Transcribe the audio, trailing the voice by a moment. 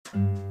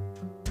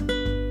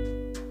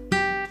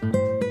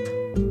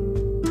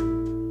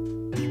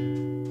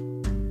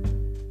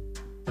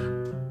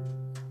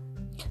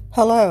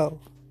Hello,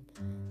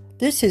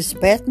 this is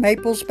Beth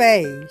Maples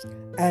Bays,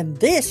 and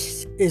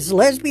this is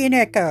Lesbian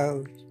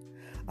Echoes,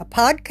 a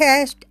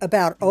podcast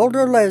about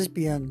older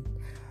lesbians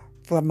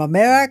from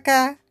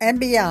America and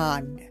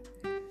beyond.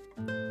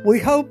 We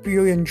hope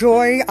you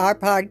enjoy our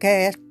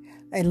podcast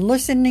and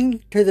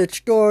listening to the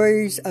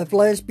stories of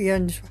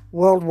lesbians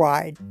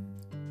worldwide.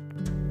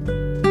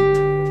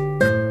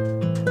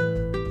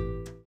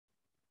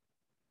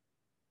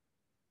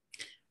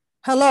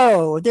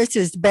 Hello, this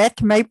is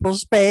Beth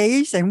Maples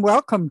Bays, and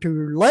welcome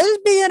to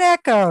Lesbian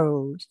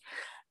Echoes.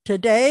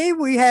 Today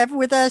we have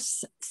with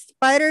us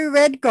Spider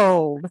Red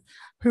Gold,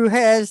 who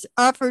has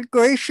offered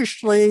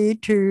graciously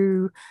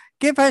to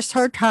give us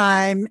her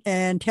time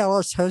and tell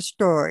us her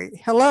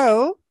story.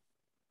 Hello.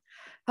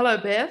 Hello,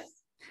 Beth.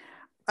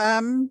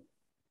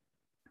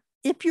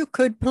 If you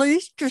could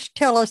please just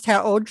tell us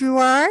how old you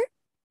are.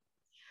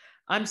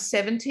 I'm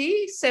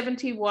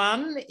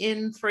 71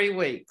 in 3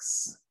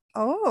 weeks.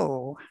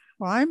 Oh,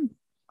 well, I'm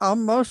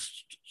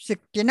almost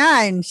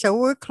 69, so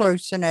we're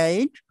close in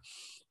age.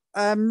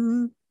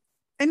 And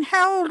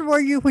how old were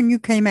you when you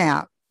came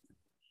out?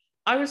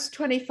 I was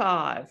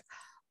 25.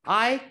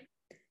 I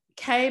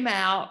came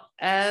out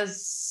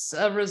as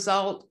a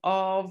result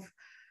of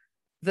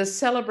the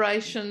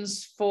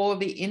celebrations for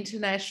the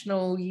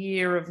International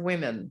Year of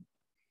Women,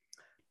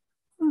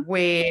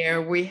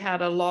 where we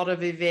had a lot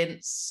of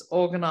events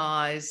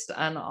organized,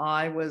 and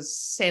I was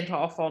sent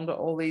off onto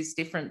all these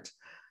different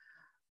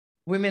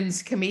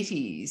women's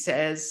committees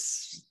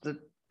as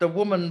the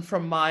woman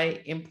from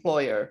my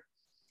employer.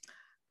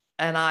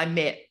 And I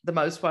met the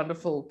most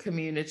wonderful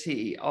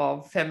community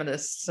of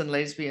feminists and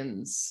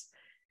lesbians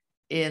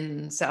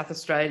in South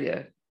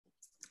Australia.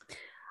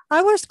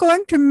 I was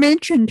going to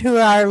mention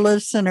to our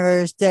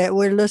listeners that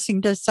we're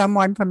listening to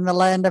someone from the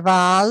land of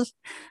Oz,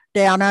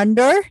 down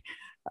under.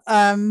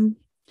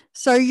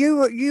 So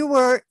you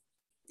were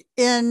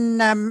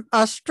in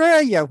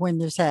Australia when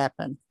this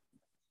happened.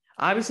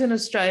 I was in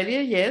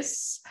Australia,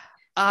 yes.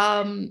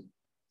 I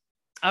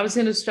was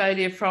in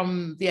Australia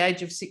from the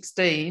age of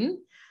 16,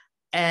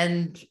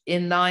 and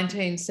in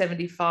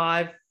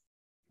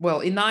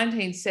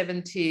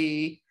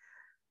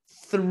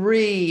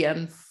 1973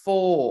 and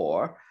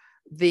 4,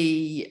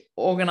 the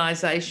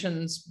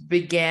organizations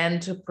began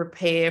to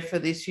prepare for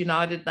this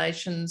United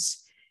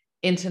Nations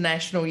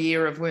International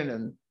Year of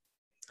Women.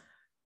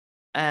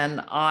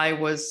 And I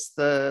was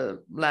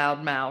the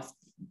loudmouth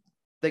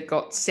that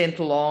got sent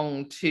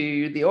along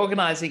to the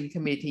organizing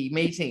committee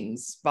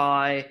meetings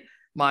by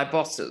my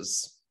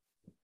bosses.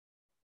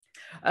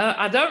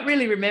 I don't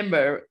really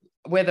remember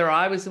whether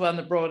I was the one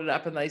that brought it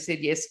up and they said,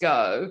 yes,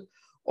 go,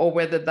 or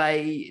whether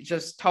they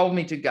just told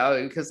me to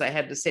go because they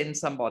had to send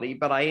somebody.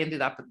 But I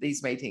ended up at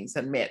these meetings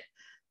and met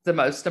the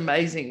most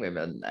amazing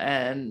women,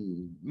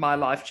 and my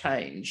life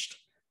changed.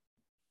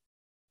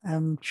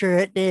 I'm sure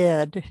it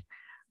did.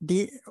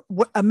 The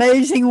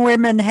amazing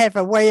women have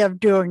a way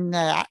of doing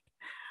that.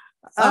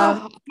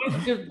 I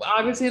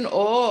was in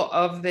awe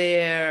of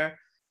their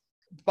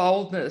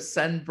boldness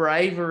and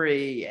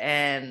bravery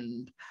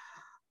and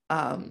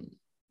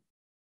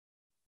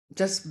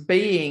just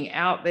being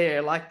out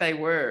there like they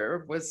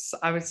were.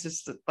 I was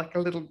just like a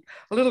little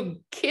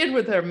kid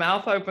with her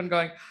mouth open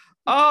going,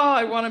 oh,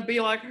 I want to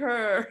be like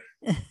her.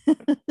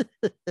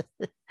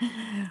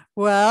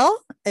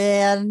 Well,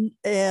 and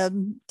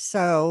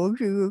so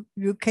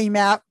you came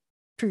out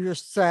to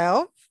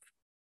yourself?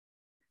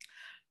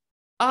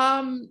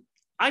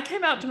 I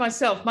came out to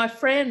myself. My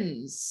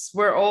friends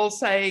were all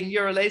saying,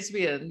 you're a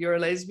lesbian, you're a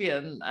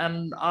lesbian.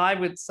 And I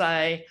would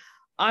say,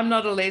 I'm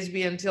not a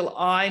lesbian till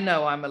I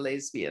know I'm a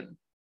lesbian.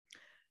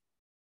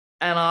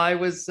 And I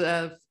was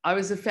a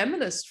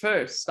feminist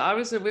first. I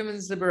was a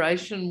women's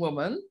liberation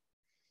woman,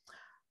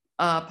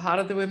 part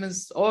of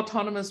the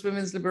autonomous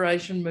women's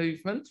liberation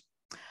movement.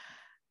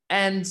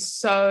 And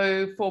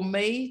so for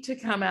me to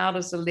come out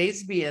as a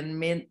lesbian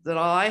meant that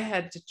I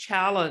had to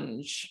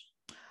challenge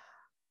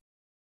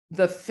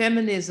the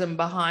feminism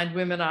behind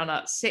women are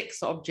not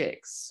sex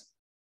objects.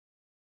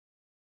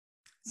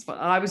 So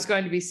I was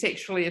going to be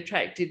sexually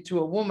attracted to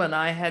a woman.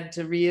 I had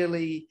to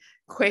really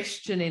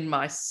question in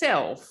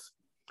myself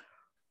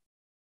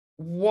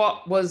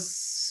what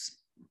was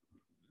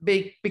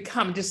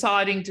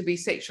deciding to be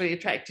sexually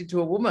attracted to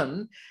a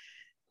woman,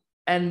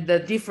 and the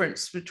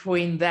difference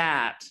between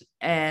that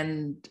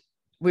and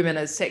women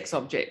as sex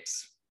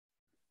objects.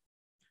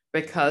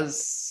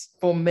 Because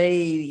for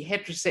me,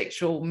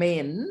 heterosexual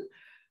men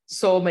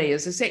saw me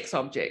as a sex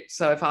object.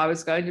 So if I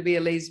was going to be a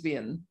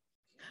lesbian,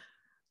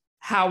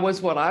 how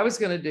was what I was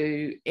going to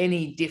do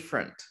any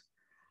different?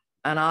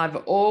 And I've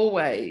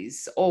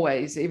always,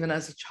 even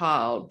as a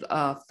child,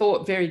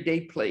 thought very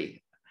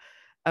deeply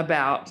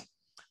about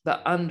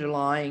the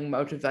underlying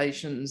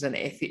motivations and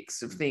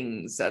ethics of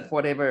things at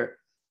whatever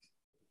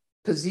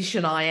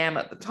position I am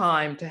at the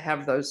time to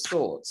have those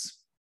thoughts.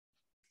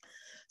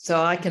 So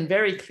I can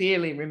very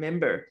clearly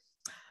remember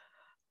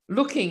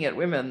looking at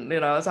women,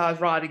 as I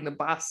was riding the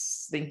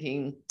bus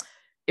thinking,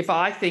 if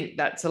I think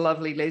that's a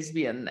lovely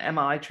lesbian, am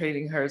I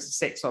treating her as a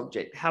sex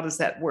object? How does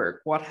that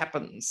work? What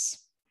happens?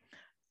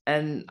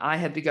 And I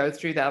had to go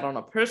through that on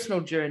a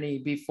personal journey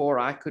before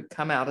I could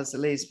come out as a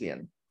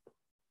lesbian.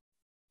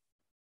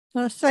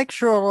 So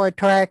sexual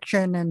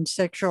attraction and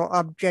sexual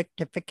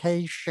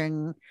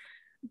objectification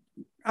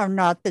are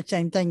not the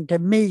same thing to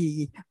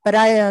me, but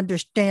I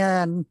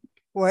understand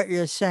what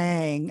you're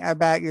saying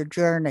about your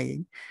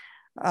journey.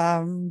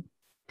 Um,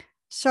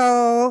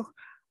 so,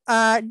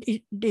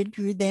 did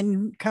you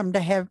then come to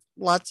have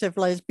lots of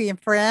lesbian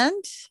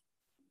friends?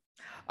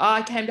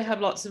 I came to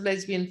have lots of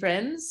lesbian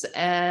friends,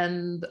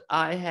 and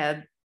I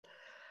had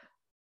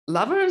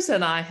lovers,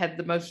 and I had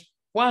the most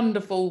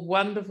wonderful,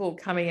 wonderful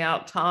coming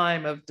out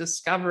time of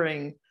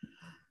discovering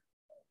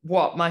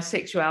what my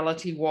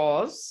sexuality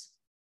was.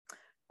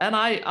 And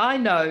I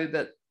know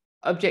that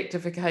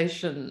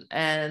objectification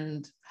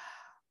and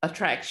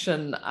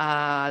attraction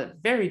are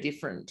very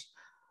different.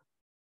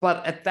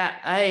 But at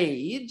that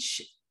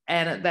age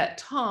and at that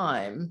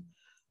time,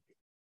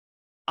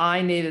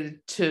 I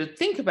needed to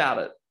think about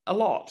it a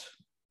lot.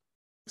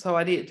 So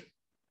I did.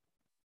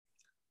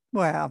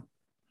 Well,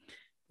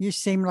 you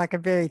seem like a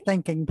very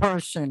thinking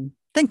person,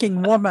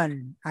 thinking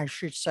woman, I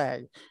should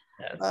say.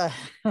 Yes.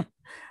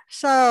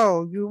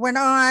 So you went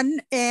on,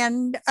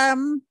 and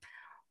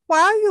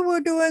while you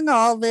were doing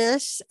all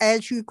this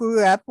as you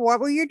grew up,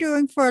 what were you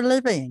doing for a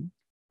living?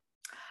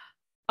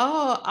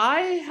 Oh,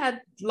 I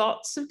had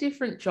lots of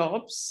different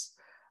jobs.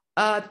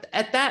 At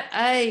that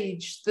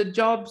age, the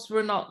jobs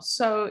were not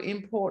so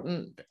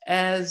important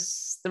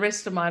as the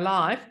rest of my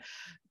life.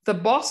 The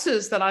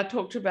bosses that I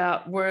talked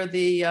about were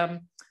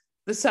the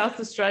South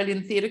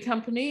Australian Theatre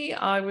Company.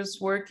 I was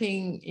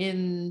working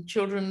in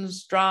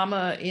children's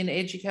drama in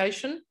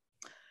education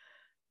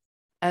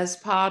as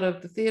part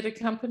of the theatre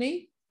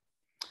company.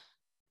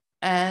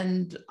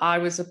 And I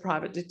was a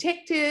private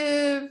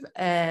detective,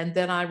 and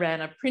then I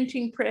ran a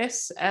printing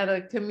press at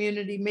a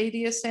community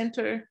media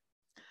centre.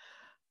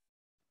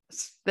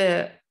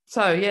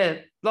 So yeah,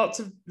 lots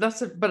of,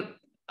 but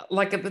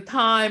like at the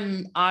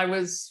time, I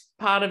was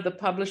part of the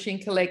publishing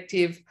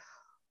collective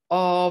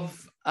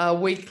of a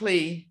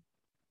weekly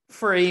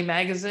free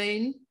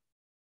magazine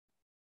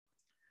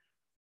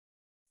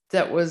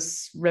that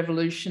was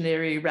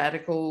revolutionary,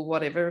 radical,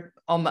 whatever,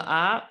 on the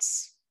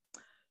arts.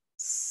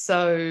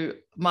 So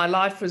my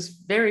life was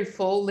very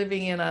full,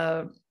 living in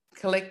a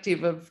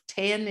collective of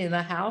 10 in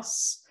a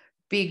house,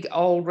 big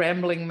old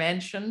rambling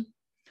mansion.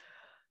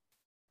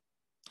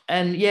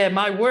 And yeah,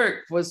 my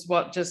work was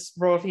what just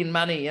brought in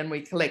money, and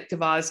we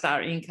collectivized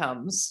our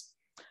incomes.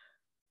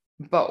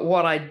 But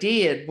what I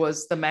did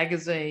was the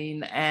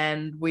magazine,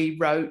 and we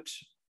wrote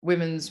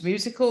women's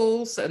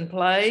musicals and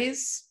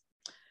plays,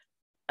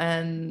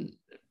 and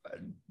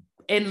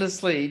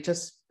endlessly,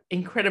 just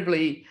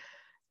incredibly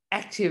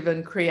active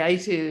and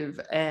creative,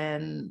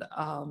 and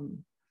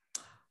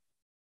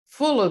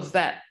full of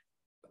that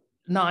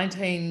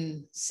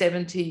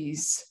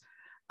 1970s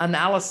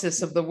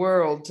analysis of the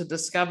world, to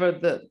discover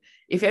that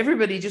if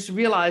everybody just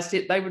realized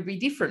it, they would be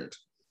different.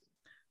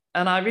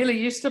 And I really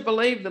used to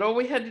believe that all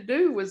we had to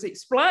do was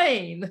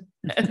explain,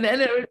 and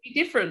then it would be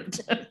different.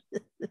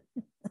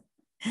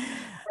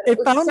 If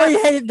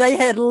only they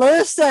had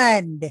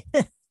listened.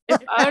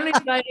 If only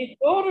they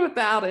thought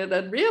about it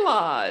and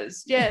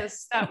realized,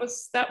 yes, that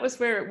was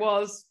where it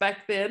was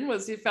back then,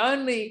 was if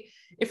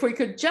we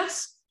could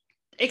just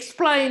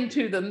explain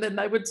to them, then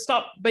they would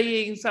stop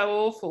being so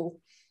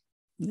awful.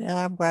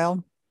 Yeah,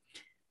 well,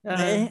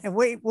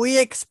 we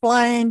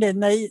explained,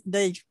 and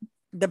the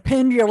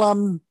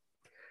pendulum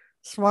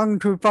swung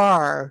too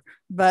far.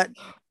 But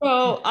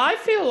well, I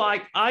feel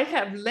like I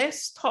have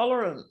less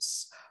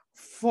tolerance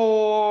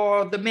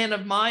for the men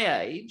of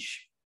my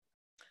age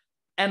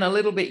and a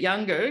little bit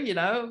younger,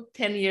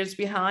 10 years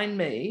behind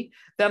me,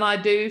 than I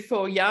do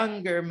for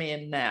younger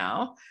men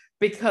now,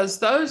 because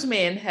those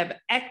men have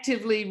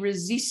actively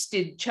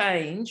resisted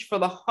change for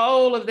the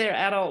whole of their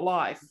adult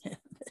life.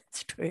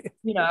 That's true.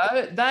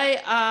 They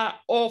are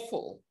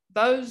awful.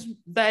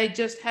 They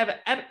just have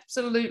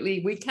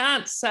absolutely, we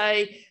can't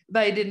say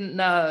they didn't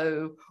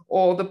know,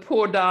 or the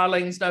poor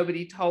darlings,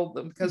 nobody told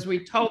them, because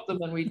we told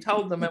them and we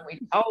told them and we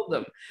told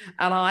them.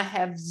 And I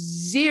have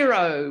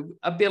zero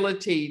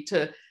ability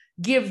to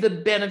give the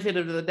benefit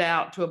of the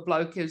doubt to a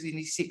bloke who's in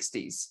his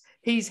 60s.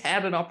 He's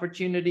had an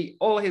opportunity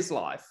all his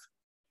life.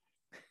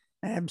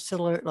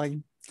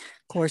 Absolutely.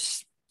 Of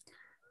course,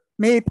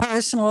 me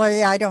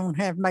personally, I don't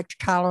have much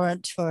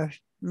tolerance for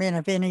men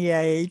of any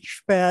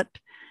age, but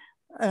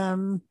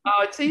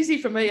it's easy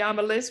for me. I'm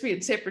a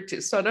lesbian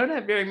separatist, so I don't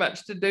have very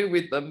much to do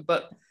with them.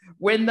 But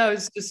when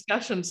those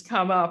discussions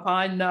come up,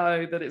 I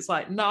know that it's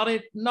like, not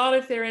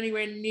if they're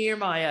anywhere near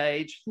my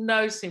age.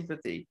 No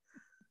sympathy.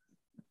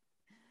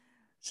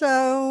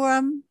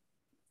 So,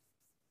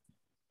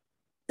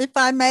 if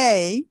I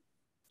may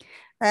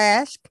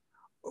ask,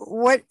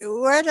 what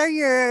are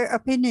your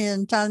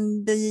opinions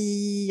on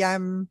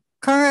the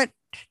current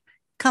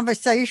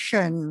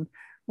conversation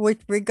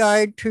with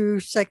regard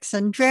to sex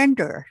and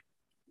gender?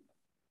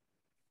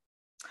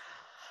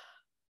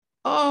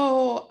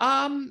 Oh,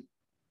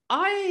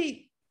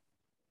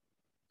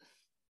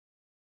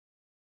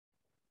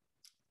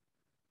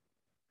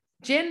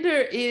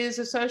 gender is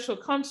a social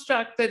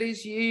construct that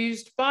is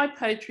used by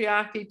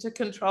patriarchy to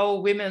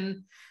control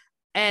women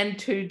and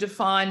to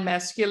define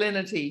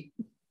masculinity.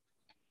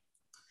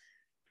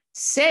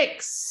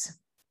 Sex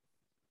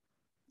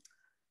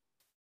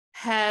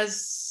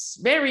has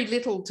very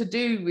little to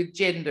do with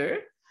gender,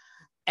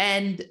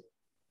 and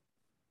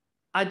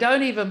I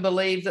don't even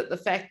believe that the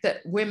fact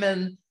that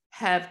women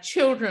have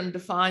children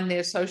define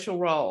their social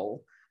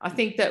role. I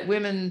think that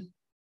women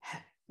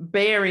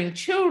bearing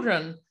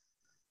children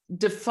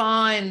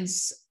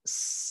defines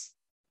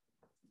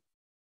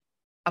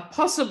a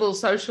possible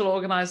social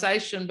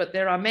organization, but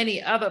there are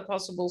many other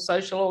possible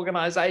social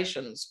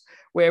organizations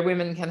where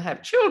women can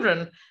have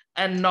children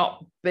and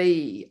not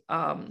be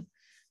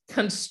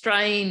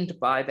constrained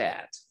by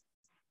that.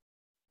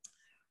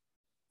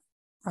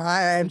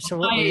 I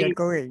absolutely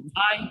agree.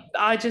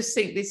 I just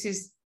think this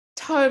is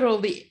total.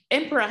 The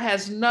emperor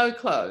has no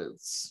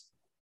clothes.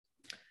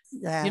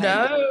 Yeah. You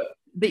know,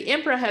 the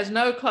emperor has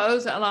no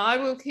clothes, and I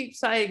will keep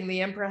saying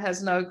the emperor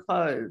has no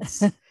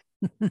clothes.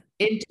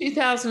 In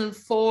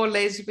 2004,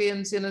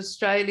 lesbians in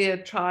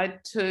Australia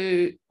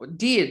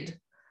did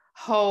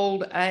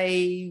hold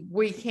a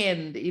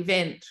weekend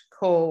event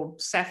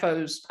called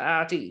Sappho's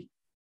Party,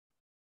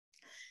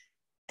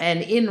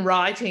 and in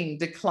writing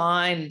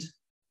declined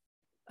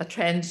a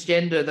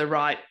transgender the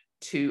right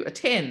to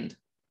attend.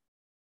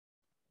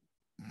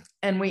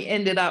 And we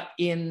ended up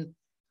in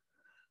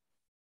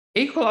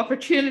Equal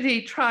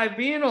Opportunity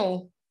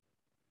Tribunal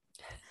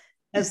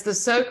as the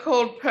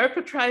so-called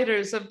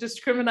perpetrators of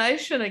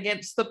discrimination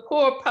against the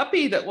poor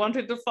puppy that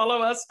wanted to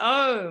follow us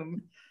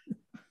home.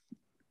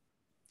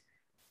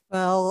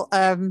 Well,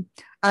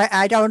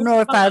 I don't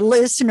know if our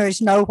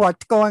listeners know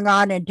what's going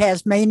on in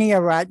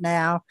Tasmania right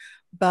now,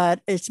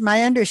 but it's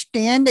my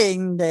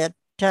understanding that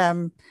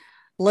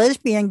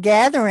lesbian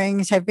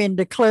gatherings have been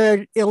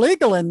declared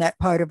illegal in that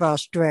part of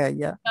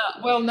Australia.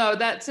 Well, no,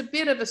 that's a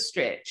bit of a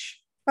stretch.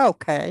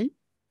 Okay.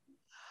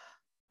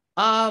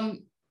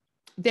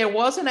 There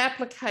was an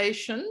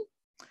application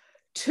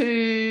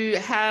to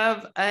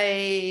have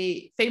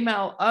a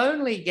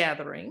female-only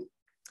gathering,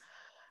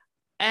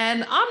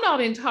 and I'm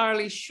not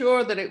entirely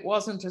sure that it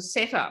wasn't a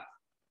setup,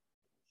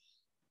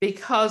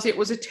 because it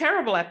was a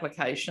terrible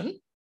application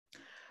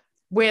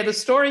where the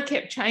story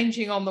kept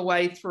changing on the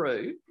way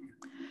through,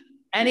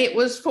 and it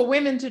was for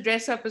women to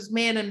dress up as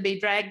men and be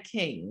drag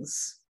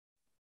kings.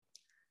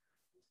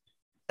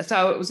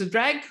 So it was a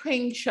drag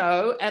king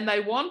show, and they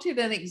wanted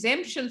an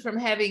exemption from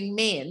having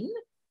men,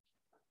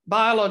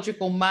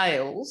 biological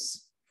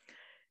males,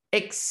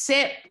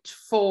 except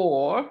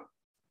for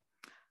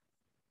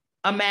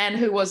a man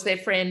who was their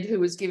friend who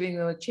was giving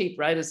them a cheap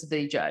rate as a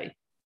DJ.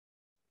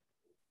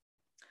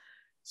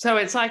 So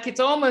it's like it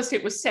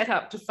was set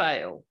up to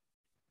fail,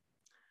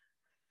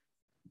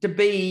 to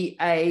be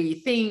a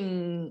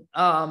thing,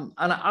 and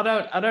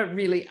I don't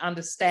really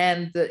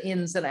understand the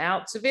ins and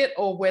outs of it,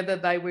 or whether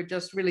they were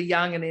just really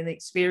young and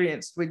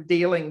inexperienced with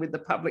dealing with the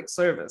public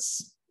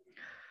service,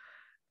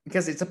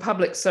 because it's a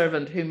public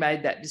servant who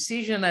made that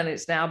decision and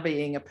it's now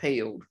being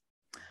appealed.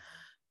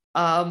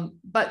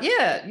 But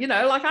yeah, you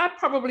know, like I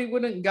probably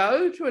wouldn't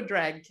go to a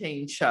drag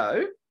king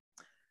show,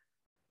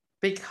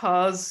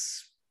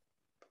 because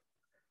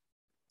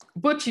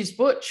butch is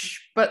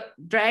butch, but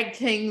drag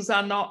kings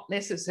are not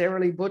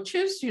necessarily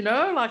butchers, you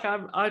know, like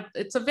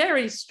it's a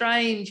very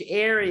strange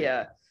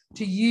area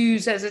to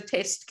use as a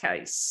test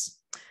case.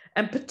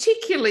 And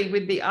particularly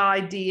with the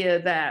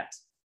idea that,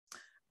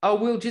 oh,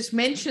 we'll just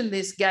mention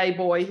this gay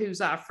boy who's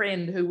our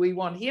friend, who we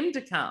want him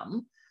to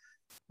come,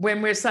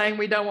 when we're saying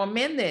we don't want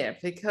men there.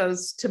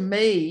 Because to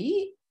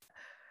me,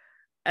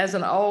 as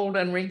an old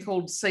and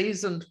wrinkled,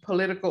 seasoned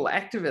political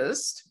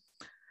activist,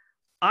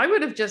 I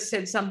would have just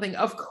said something,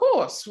 of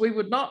course, we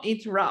would not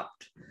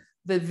interrupt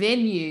the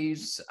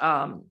venue's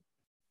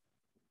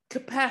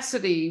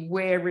capacity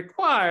where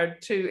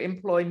required to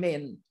employ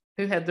men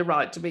who had the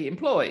right to be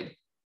employed,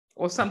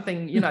 or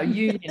something, you know,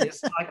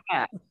 unionist like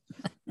that,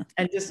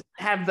 and just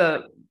have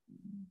the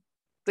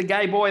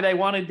gay boy they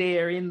wanted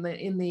there in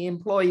the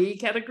employee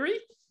category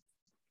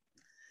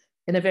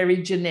in a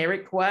very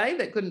generic way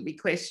that couldn't be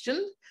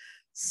questioned.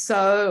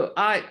 So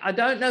I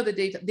don't know the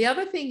detail. The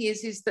other thing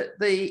is that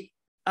the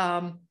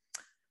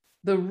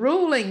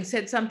ruling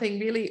said something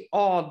really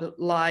odd,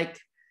 like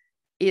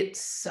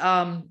it's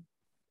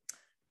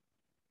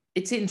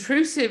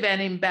intrusive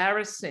and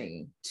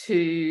embarrassing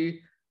to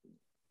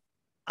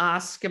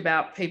ask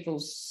about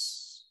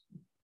people's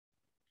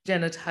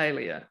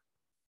genitalia.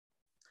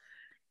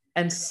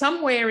 And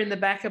somewhere in the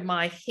back of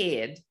my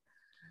head,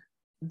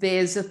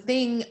 there's a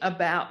thing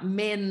about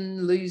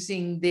men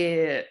losing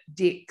their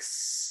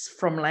dicks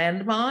from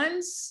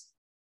landmines.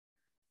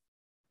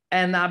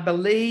 And I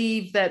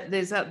believe that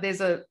there's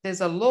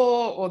a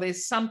law, or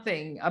there's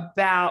something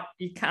about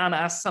you can't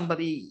ask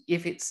somebody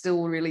if it's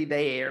still really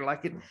there.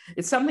 Like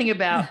it's something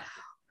about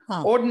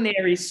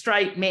ordinary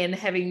straight men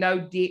having no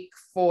dick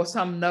for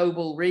some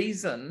noble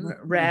reason,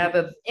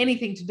 rather than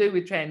anything to do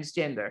with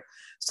transgender.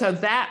 So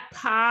that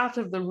part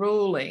of the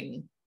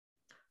ruling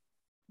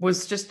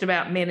was just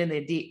about men and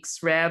their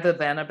dicks rather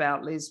than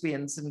about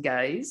lesbians and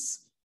gays.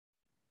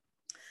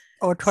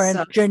 Or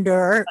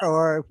transgender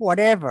or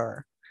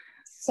whatever.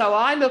 So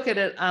I look at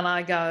it and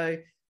I go,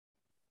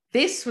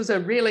 this was a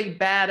really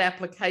bad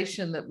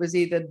application that was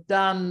either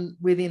done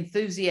with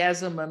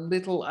enthusiasm and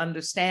little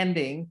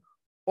understanding,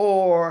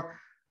 or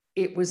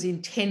it was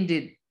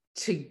intended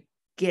to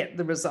get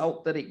the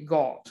result that it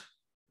got.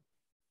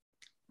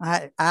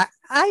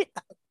 I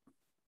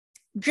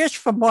just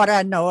from what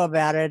I know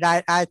about it,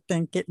 I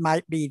think it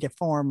might be the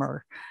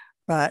former,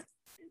 but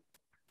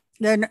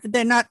there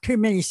are not too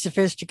many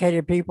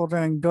sophisticated people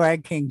doing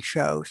drag king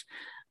shows.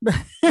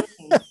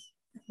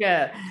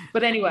 Yeah,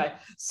 but anyway,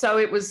 so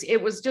it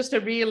was just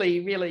a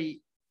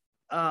really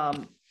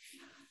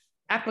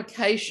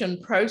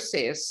application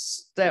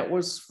process that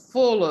was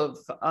full of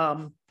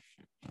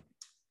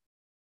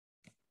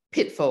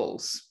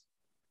pitfalls.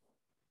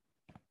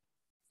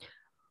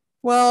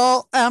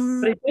 Well,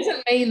 but it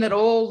doesn't mean that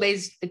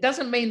it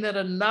doesn't mean that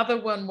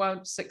another one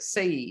won't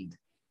succeed.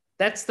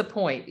 That's the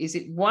point. Is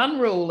it one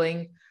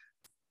ruling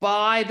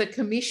by the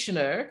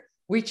commissioner,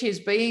 which is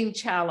being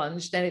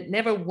challenged, and it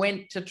never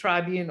went to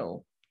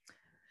tribunal.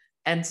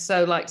 And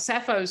so, like,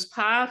 Sappho's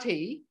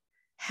party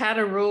had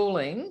a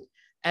ruling,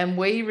 and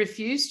we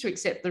refused to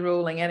accept the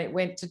ruling, and it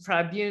went to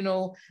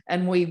tribunal,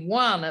 and we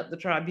won at the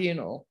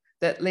tribunal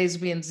that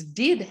lesbians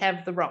did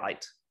have the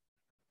right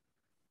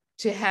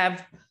to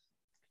have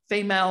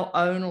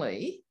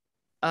female-only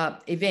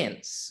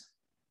events.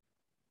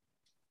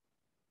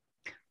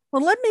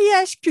 Well, let me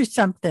ask you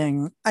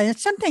something.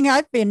 It's something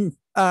I've been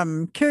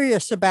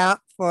curious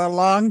about for a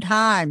long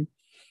time.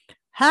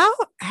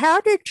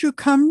 How did you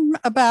come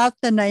about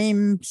the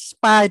name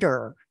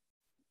Spider?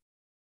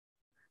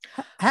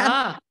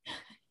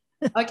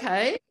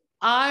 Okay.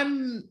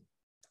 I'm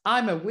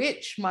a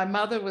witch. My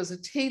mother was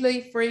a tea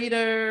leaf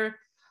reader.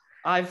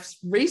 I've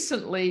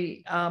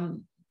recently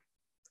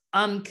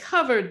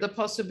uncovered the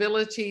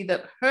possibility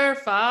that her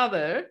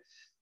father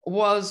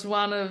was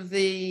one of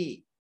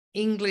the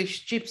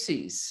English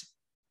gypsies.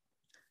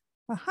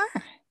 Uh-huh.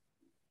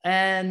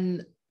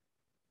 And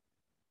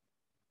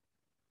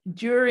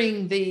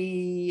during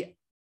the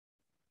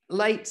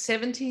late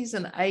 70s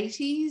and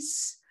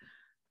 80s,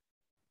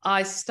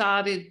 I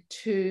started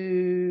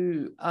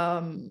to,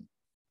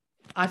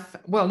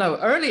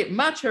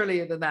 much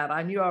earlier than that,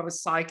 I knew I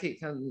was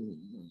psychic and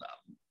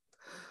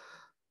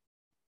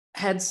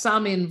had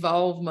some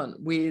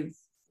involvement with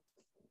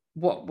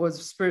what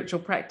was spiritual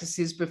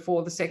practices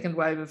before the second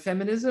wave of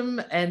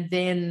feminism. And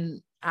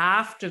then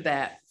after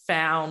that,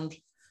 found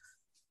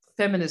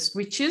feminist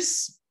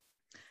witches.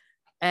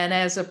 And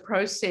as a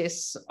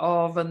process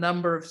of a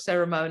number of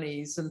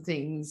ceremonies and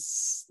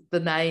things, the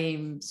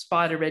name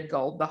Spider Red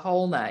Gold, the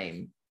whole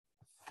name,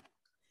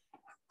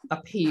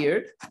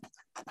 appeared.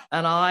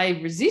 And I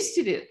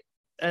resisted it.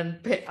 And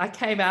I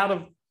came out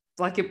of,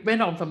 like, it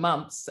went on for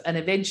months and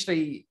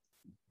eventually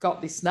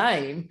got this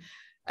name.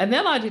 And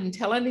then I didn't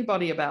tell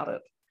anybody about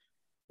it.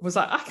 It was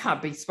like, I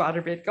can't be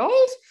Spider Red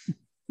Gold.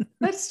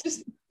 That's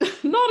just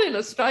not in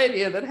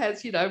Australia, that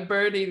has,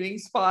 bird-eating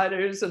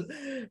spiders and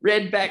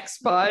redback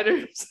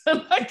spiders.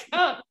 And I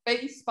can't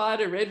be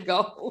Spider Red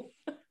Gold.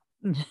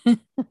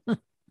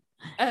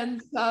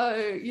 And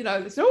so,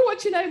 they said, oh,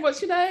 what's your name?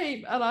 What's your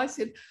name? And I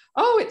said,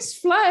 oh, it's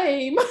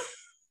Flame.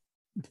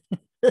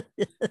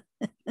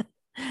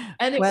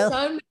 And it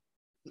was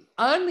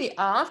only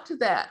after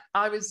that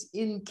I was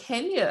in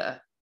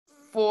Kenya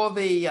for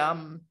the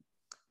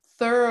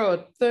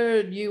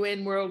third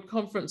UN World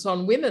Conference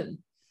on Women,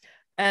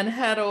 and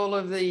had all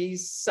of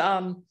these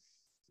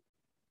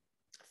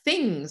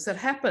things that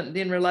happened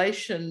in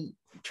relation,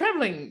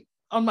 traveling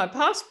on my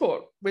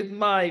passport with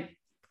my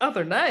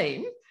other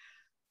name,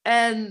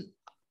 and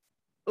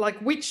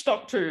like witch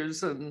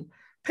doctors and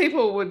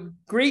people would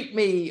greet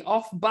me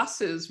off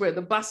buses where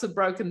the bus had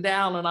broken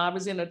down and I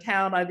was in a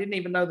town I didn't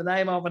even know the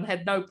name of and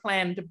had no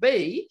plan to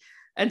be.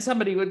 And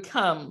somebody would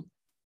come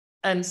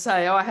and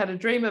say, oh, I had a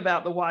dream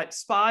about the white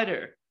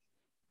spider.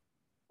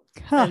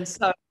 Huh. And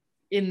so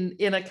in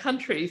a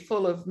country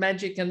full of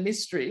magic and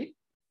mystery,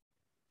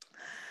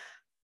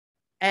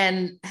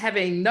 and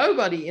having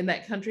nobody in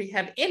that country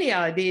have any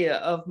idea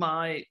of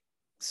my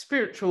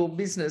spiritual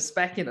business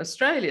back in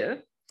Australia,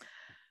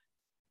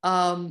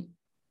 and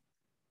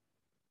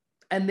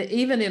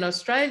even in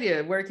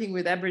Australia, working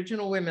with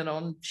Aboriginal women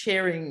on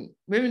sharing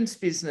women's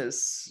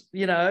business,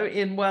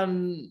 in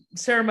one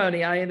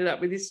ceremony, I ended up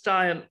with this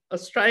giant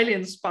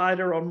Australian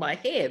spider on my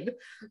head,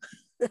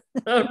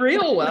 a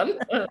real one,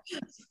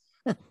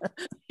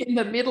 in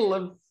the middle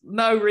of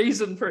no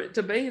reason for it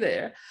to be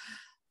there.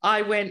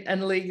 I went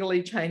and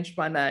legally changed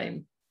my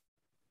name.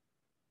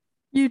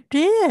 You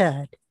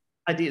did?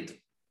 I did.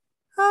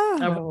 Oh.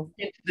 I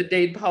went to the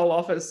deed poll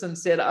office and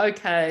said,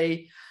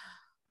 okay,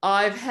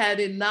 I've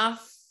had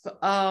enough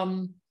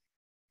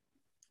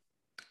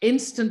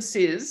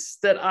instances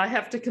that I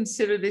have to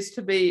consider this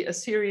to be a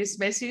serious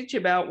message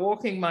about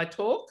walking my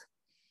talk.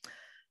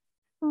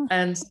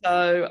 And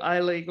so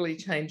I legally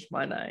changed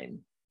my name.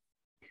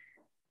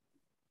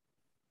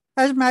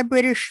 as my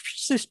British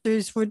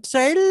sisters would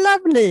say,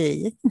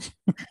 lovely.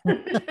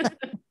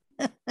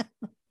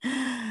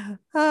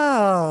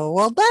 Oh,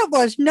 well, that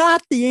was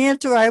not the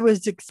answer I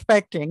was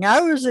expecting.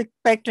 I was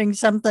expecting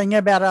something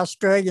about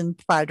Australian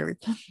spiders,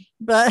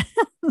 but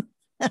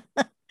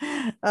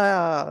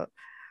uh,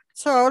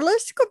 so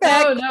let's go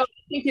back. No, I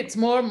think it's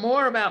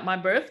more about my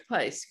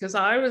birthplace because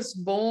I was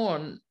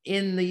born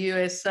in the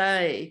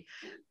USA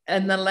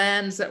and the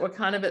lands that were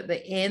kind of at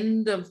the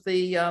end of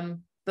the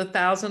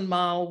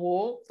 1,000-mile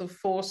walk, the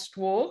forced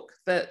walk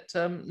that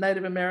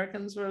Native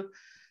Americans were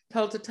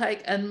told to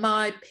take. And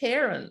my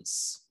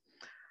parents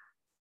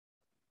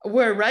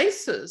were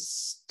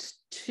racist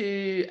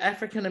to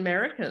African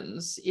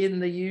Americans in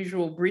the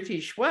usual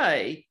British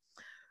way,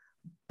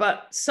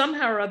 but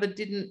somehow or other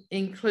didn't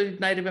include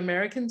Native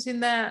Americans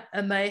in that.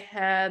 And they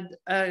had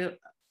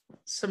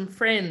some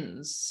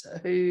friends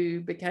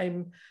who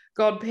became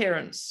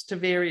godparents to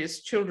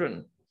various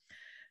children.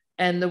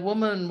 And the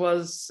woman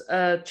was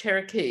a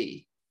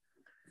Cherokee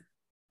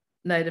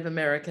Native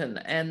American,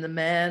 and the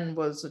man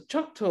was a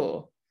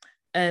Choctaw.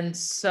 And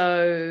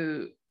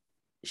so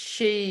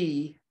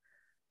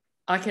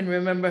I can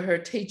remember her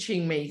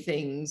teaching me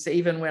things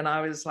even when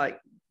I was like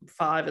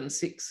 5 and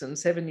 6 and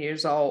 7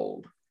 years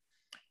old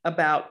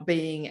about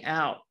being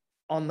out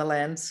on the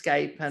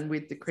landscape and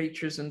with the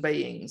creatures and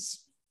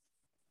beings.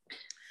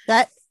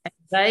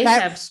 They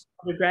have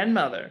Spider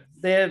Grandmother.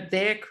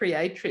 Their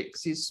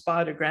creatrix is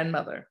Spider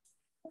Grandmother.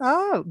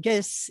 Oh,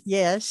 yes.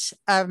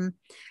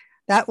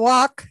 That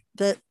walk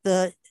that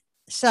the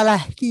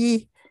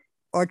Salahi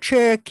or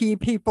Cherokee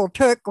people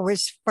took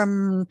was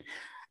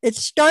it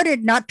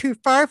started not too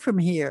far from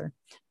here,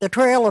 the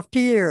Trail of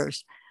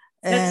Tears.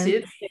 And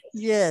that's it.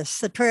 Yes,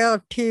 the Trail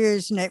of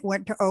Tears, and it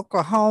went to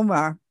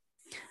Oklahoma,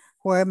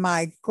 where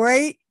my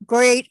great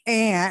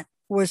aunt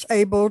was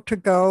able to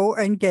go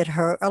and get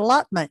her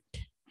allotment.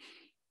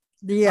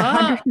 The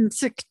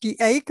 160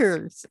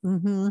 acres.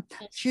 Mm-hmm.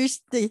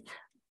 She's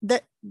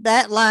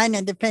that line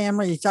of the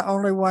family is the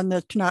only one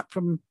that's not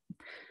from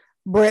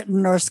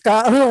Britain or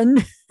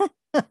Scotland.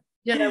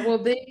 Yeah,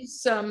 well,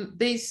 these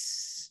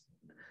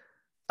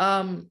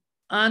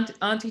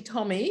Auntie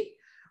Tommy,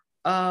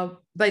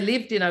 they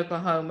lived in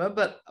Oklahoma,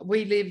 but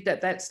we lived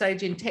at that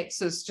stage in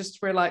Texas,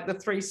 just where like the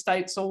 3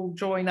 states all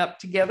join up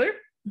together.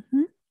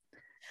 Mm-hmm.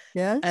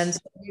 Yes. And so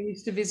we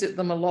used to visit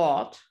them a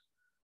lot.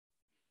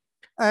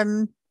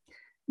 Aunt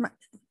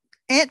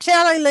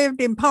Sally lived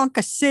in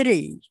Ponca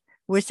City.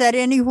 Was that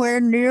anywhere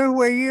near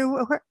where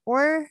you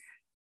were?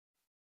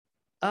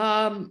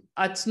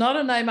 It's not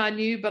a name I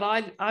knew, but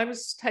I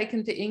was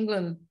taken to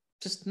England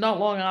just not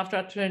long after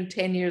I turned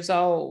 10 years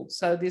old.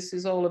 So this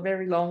is all a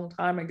very long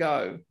time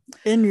ago.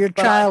 In your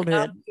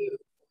childhood.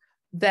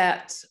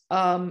 That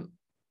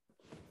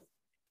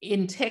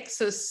in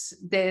Texas,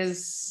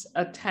 there's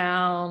a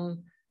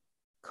town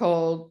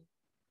called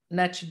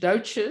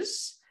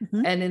Natchitoches.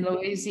 Mm-hmm. And in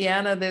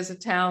Louisiana, there's a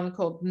town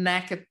called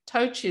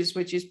Natchitoches,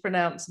 which is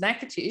pronounced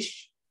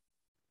Natchitoches.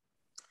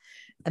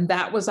 And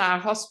that was our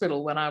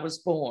hospital when I was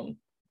born.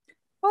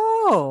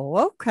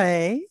 Oh,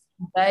 okay.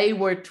 They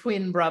were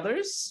twin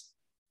brothers,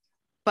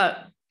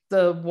 but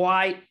the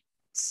white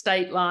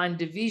state line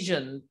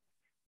division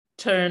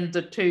turned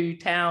the 2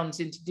 towns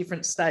into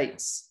different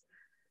states.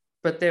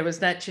 But there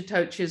was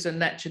Natchitoches and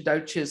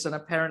Natchitoches, and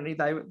apparently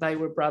they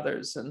were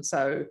brothers. And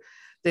so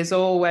there's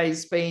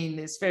always been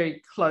this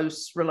very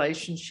close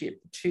relationship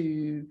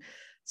to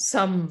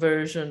some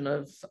version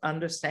of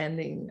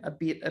understanding a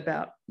bit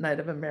about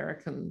Native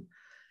American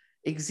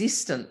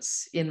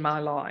existence in my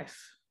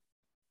life.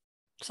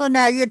 So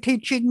now you're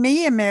teaching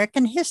me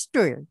American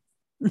history.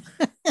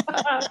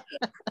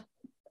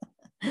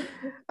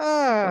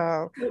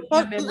 Oh,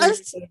 well,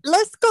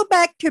 let's go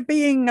back to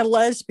being a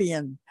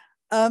lesbian.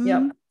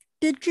 Yep.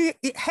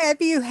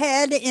 Have you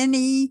had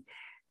any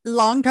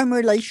long-term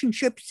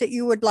relationships that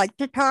you would like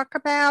to talk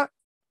about?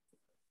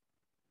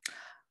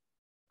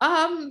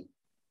 I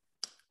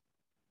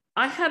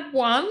had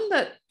one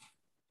that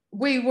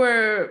we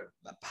were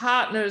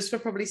partners for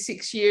probably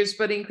 6 years,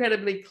 but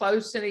incredibly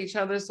close in each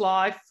other's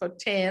life for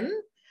 10.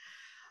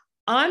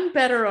 I'm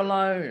better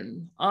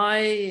alone.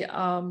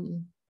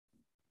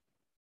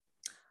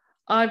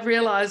 I've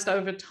realized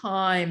over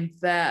time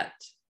that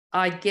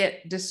I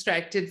get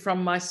distracted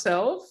from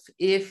myself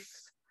if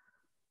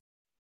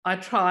I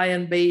try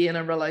and be in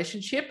a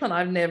relationship, and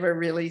I've never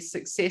really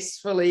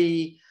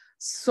successfully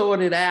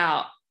sorted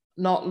out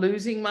not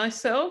losing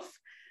myself.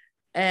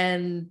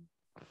 And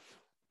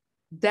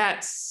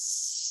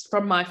that's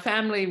from my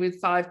family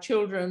with 5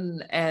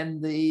 children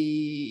and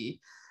the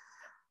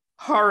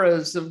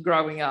horrors of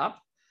growing up.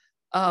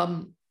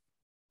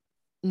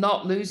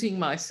 Not losing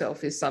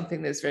myself is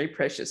something that's very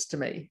precious to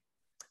me.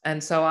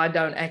 And so I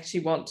don't actually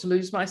want to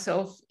lose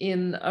myself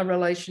in a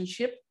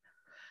relationship.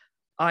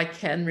 I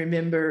can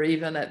remember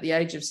even at the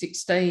age of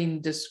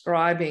 16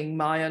 describing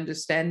my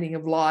understanding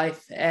of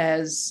life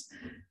as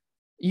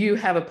you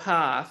have a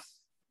path,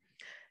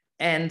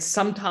 and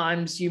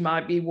sometimes you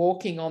might be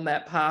walking on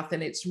that path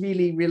and it's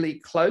really, really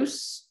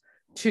close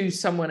to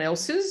someone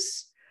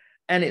else's.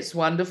 and it's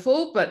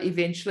wonderful, but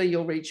eventually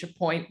you'll reach a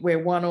point where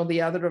one or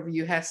the other of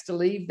you has to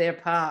leave their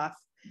path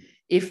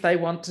if they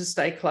want to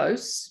stay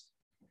close.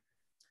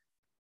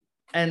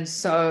 And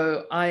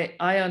so I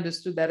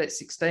understood that at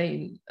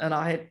 16, and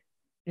I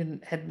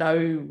had no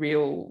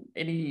real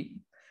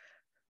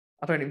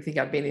I don't even think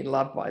I'd been in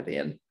love by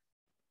then.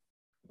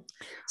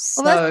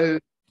 So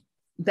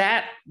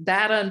that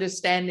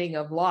understanding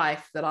of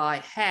life that I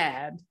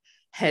had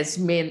has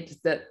meant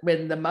that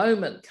when the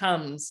moment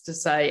comes to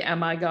say,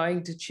 am I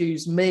going to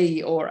choose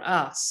me or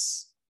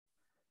us?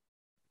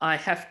 I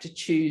have to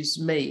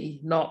choose me,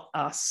 not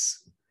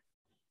us.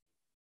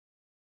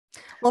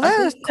 Well,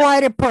 that was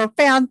quite a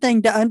profound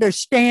thing to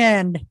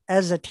understand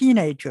as a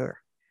teenager.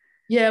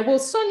 Yeah, well,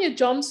 Sonia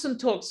Johnson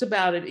talks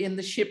about it in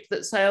The Ship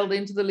That Sailed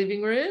into the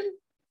Living Room.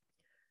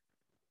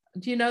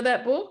 Do you know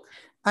that book?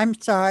 I'm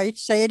sorry,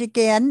 say it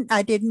again.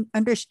 I didn't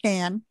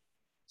understand.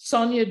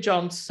 Sonia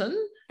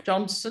Johnston.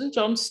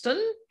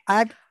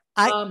 I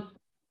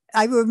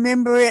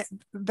remember it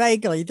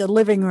vaguely, The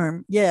Living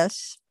Room,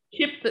 yes.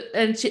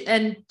 And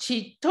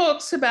she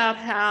talks about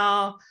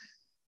how,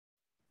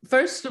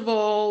 first of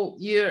all,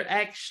 you're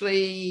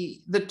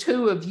actually the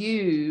two of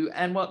you,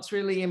 and what's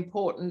really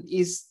important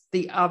is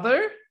the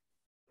other.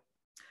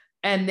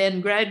 And then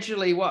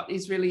gradually what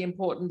is really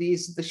important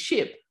is the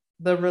ship,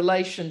 the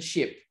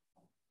relationship.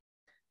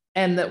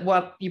 And that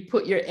what you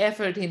put your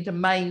effort into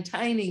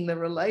maintaining the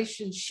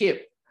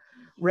relationship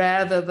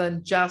rather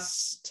than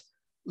just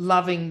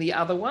loving the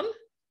other one.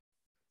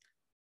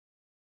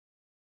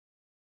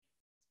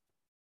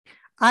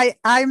 I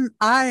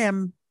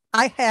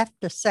have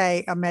to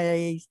say,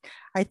 amazed.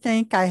 I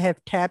think I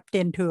have tapped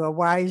into a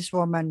wise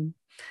woman.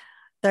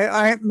 There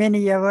aren't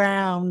many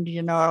around,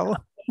 you know.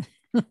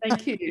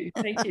 Thank you.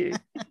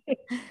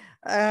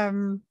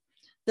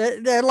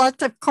 There are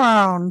lots of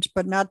clowns,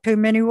 but not too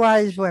many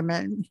wise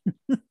women.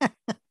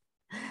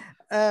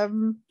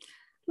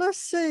 Let's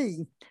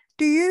see.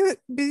 Do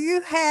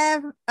you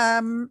have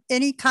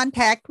any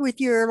contact with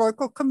your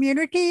local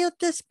community at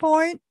this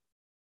point?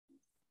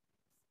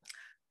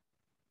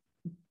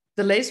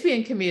 The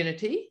lesbian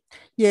community?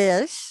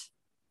 Yes.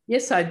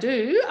 Yes, I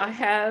do. I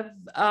have.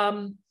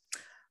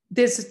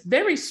 There's a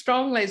very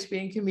strong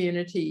lesbian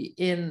community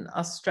in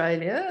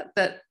Australia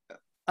that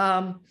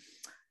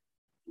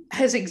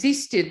has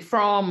existed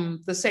from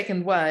the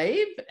second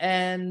wave,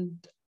 and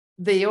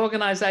the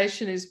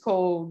organisation is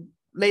called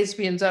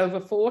Lesbians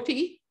Over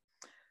 40,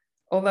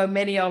 although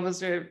many of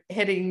us are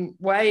heading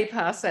way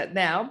past that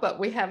now, but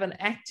we have an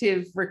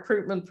active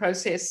recruitment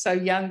process, so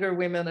younger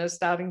women are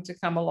starting to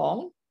come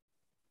along.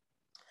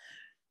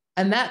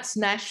 And that's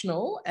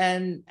national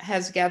and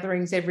has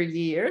gatherings every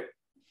year.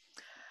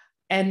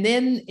 And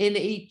then in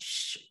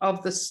each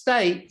of the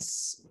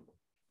states,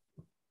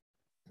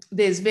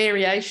 there's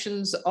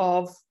variations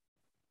of,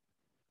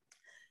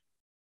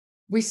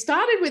 we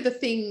started with a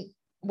thing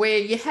where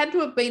you had to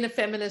have been a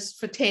feminist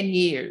for 10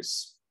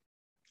 years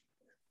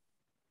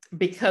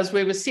because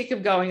we were sick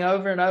of going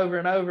over and over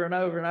and over and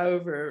over and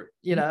over,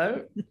 you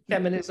know,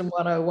 Feminism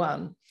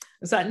 101.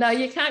 It's like, no,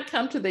 you can't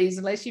come to these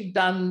unless you've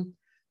done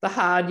the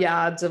hard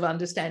yards of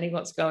understanding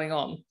what's going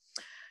on.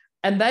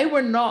 And they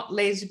were not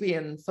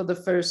lesbian for the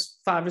first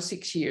 5 or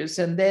 6 years.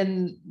 And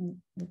then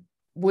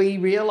we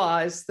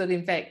realized that,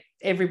 in fact,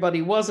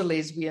 everybody was a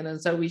lesbian,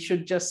 and so we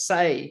should just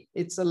say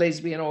it's a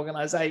lesbian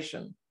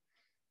organization.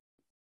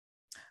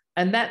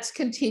 And that's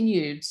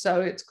continued.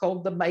 So it's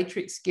called the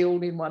Matrix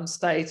Guild in one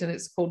state, and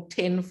it's called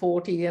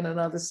 1040 in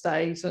another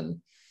state.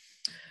 And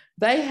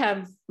they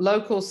have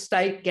local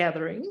state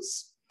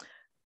gatherings,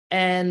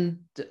 and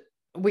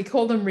we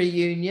call them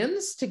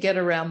reunions to get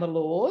around the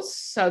laws,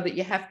 so that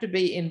you have to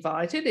be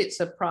invited.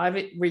 It's a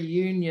private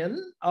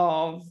reunion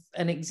of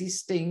an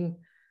existing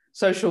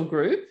social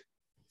group,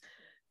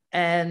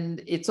 and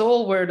it's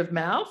all word of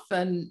mouth.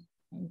 And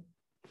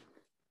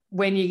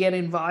when you get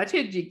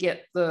invited, you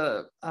get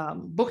the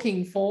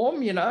booking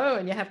form, you know,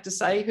 and you have to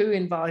say who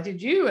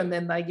invited you, and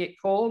then they get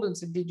called and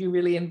said, did you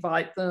really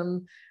invite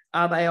them?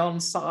 Are they on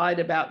side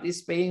about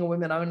this being a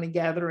women-only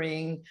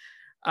gathering?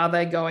 Are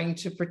they going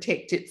to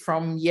protect it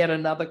from yet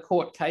another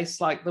court case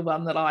like the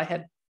one that I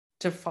had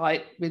to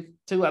fight with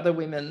 2 other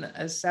women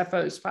as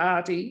Sappho's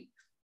party?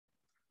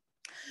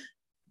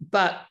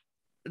 But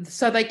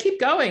so they keep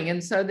going.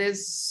 And so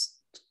there's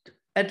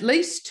at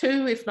least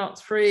 2, if not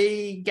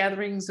 3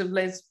 gatherings of at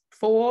least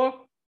 4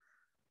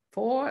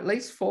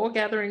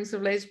 gatherings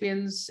of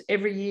lesbians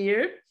every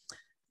year,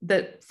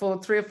 that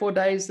for 3 or 4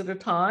 days at a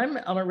time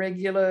on a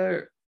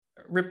regular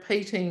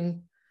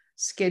repeating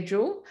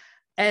schedule.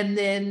 And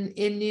then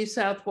in New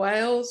South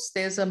Wales,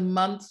 there's a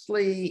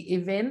monthly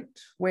event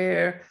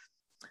where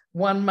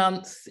 1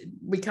 month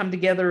we come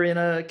together in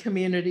a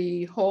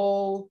community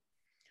hall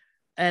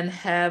and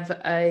have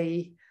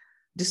a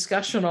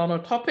discussion on a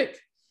topic.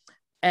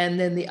 And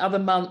then the other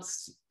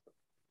months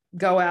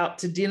go out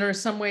to dinner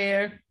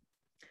somewhere.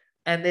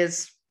 And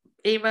there's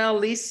email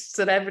lists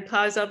that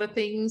advertise other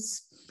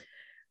things.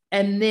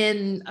 And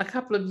then a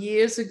couple of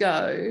years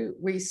ago,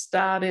 we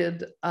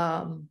started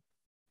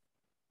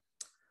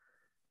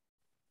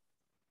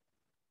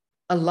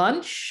a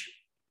lunch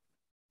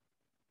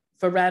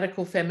for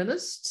radical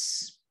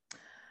feminists.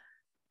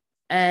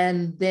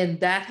 And then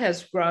that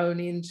has grown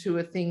into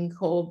a thing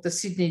called the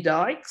Sydney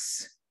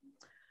Dykes.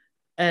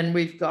 And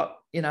we've got,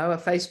 you know, a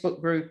Facebook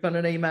group and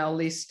an email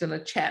list and a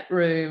chat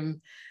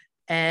room.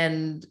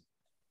 And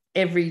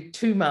every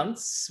 2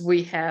 months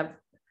we have,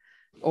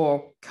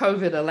 or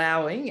COVID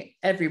allowing,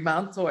 every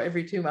month or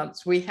every 2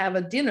 months, we have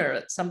a dinner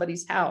at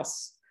somebody's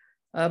house,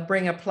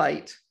 bring a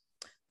plate,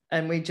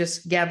 and we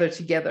just gather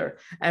together.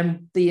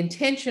 And the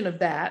intention of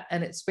that,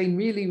 and it's been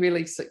really,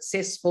 really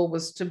successful,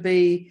 was to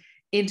be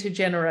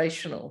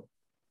intergenerational.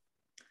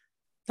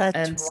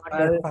 That's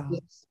wonderful.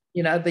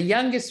 You know, the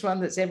youngest one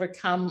that's ever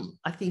come,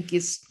 I think,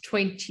 is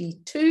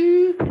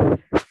 22,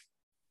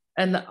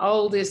 and the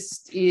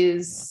oldest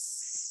is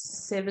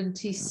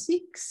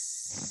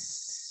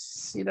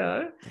 76, you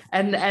know.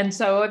 And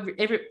so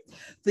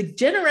the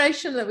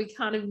generation that we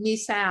kind of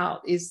miss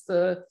out is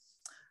the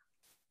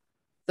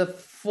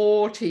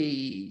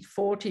 40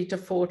 to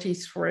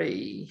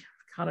 43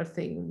 kind of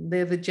thing.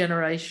 They're the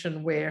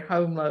generation where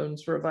home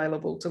loans were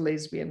available to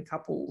lesbian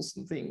couples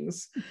and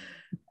things.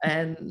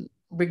 And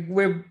we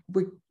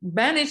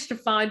managed to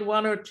find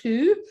one or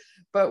two,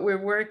 but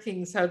we're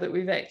working so that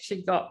we've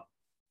actually got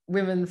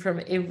women from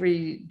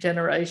every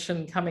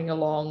generation coming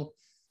along,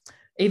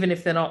 even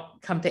if they're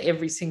not come to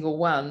every single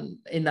one,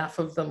 enough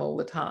of them all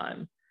the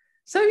time.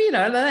 So, you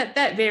know,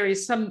 that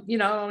varies. Some, you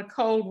know, on a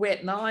cold,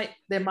 wet night,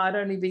 there might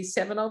only be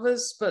 7 of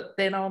us, but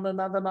then on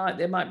another night,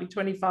 there might be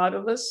 25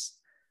 of us.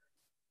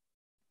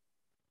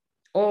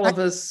 All of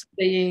us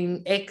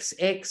being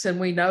XX, and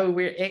we know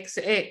we're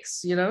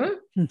XX, you know?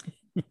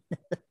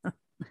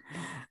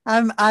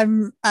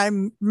 I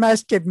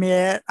must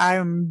admit,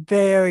 I'm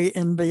very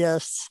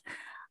envious.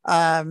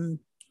 The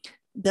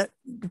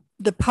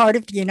part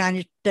of the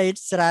United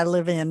States that I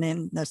live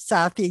in the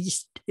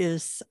Southeast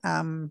is,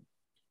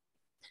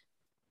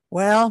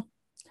 well,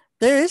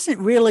 there isn't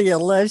really a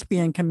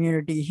lesbian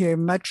community here,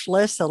 much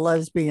less a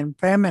lesbian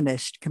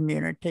feminist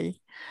community.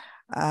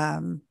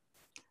 And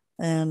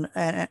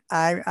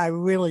I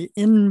really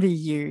envy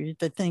you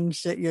the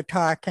things that you're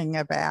talking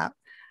about.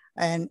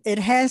 And it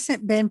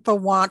hasn't been for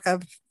want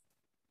of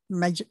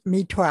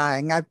me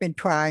trying. I've been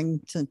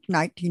trying since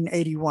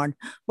 1981.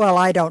 Well,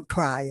 I don't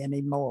try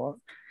anymore.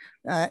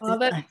 Oh,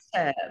 that's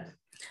sad.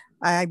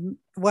 I'm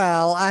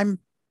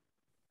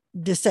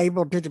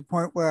disabled to the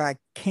point where I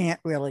can't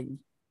really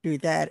do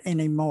that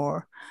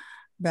anymore.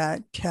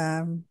 But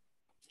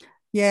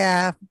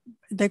yeah,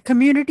 the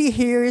community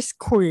here is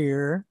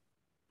queer,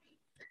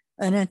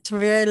 and it's a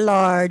very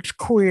large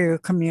queer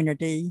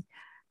community.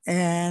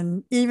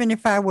 And even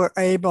if I were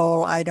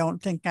able, I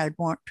don't think I'd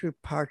want to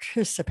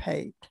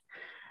participate.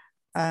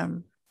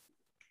 Okay,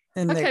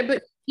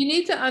 but you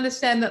need to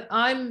understand that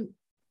I'm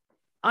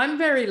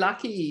very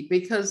lucky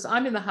because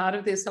I'm in the heart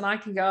of this, and I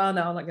can go, oh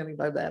no, I'm not going to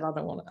go to that. I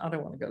don't want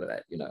to go to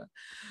that, you know.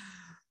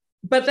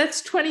 But that's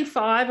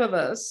 25 of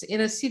us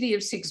in a city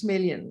of 6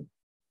 million.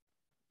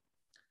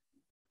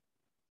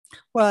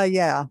 Well,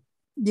 yeah,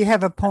 you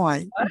have a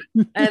point.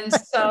 And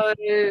so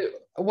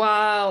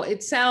while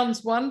it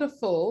sounds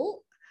wonderful,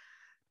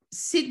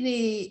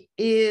 Sydney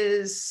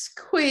is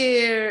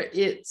queer.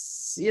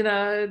 It's, you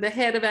know, the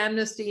head of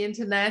Amnesty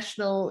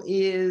International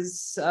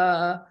is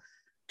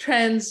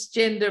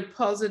transgender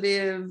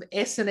positive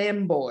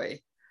S&M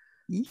boy.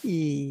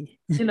 You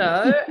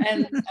know,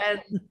 and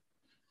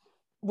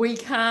we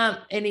can't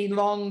any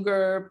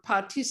longer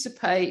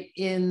participate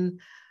in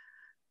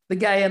the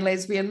Gay and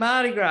Lesbian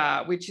Mardi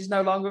Gras, which is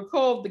no longer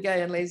called the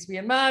Gay and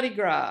Lesbian Mardi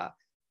Gras.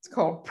 It's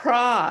called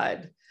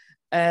Pride.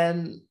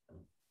 And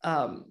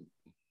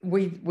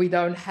we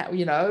don't have,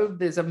 you know,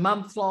 there's a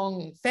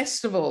month-long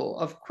festival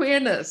of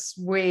queerness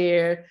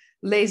where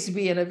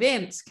lesbian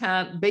events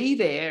can't be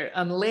there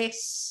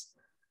unless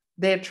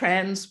they're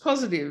trans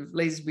positive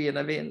lesbian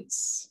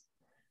events.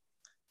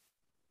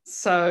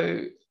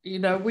 So, you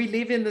know, we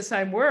live in the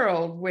same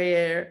world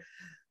where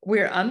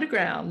we're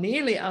underground,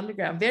 nearly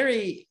underground,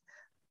 very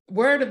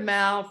word of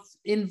mouth,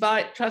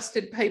 invite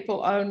trusted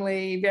people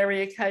only.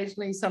 Very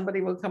occasionally somebody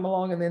will come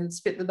along and then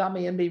spit the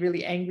dummy and be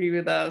really angry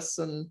with us,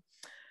 and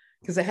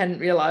because they hadn't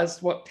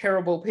realized what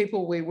terrible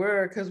people we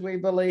were, because we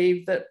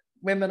believe that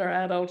women are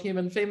adult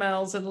human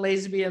females and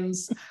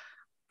lesbians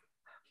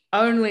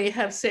only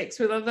have sex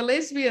with other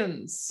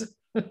lesbians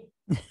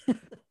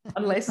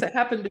unless they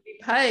happen to be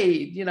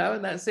paid, you know,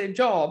 and that's their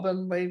job.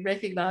 And we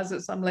recognize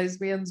that some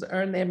lesbians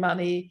earn their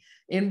money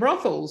in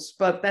brothels,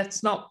 but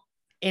that's not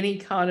any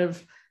kind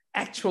of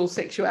actual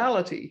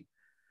sexuality.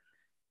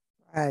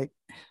 Right.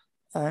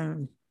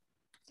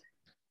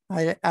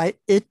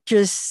 It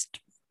just,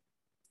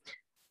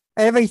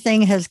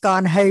 everything has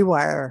gone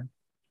haywire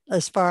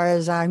as far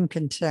as I'm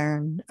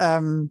concerned.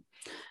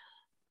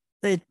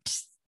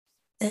 It's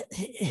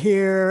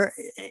here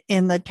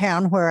in the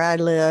town where I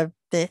live,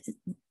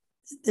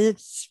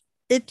 it's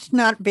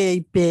not very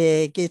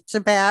big. It's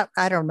about,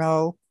 I don't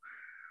know,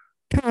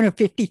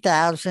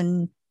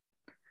 250,000.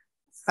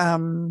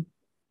 And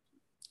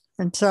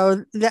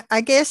so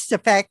I guess the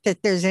fact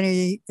that there's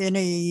any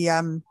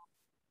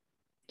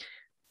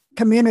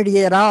community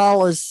at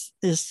all is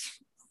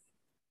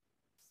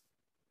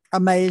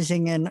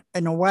amazing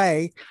in a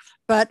way.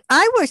 But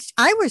I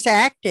was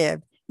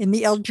active in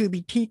the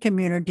LGBT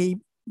community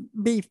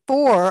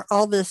before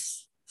all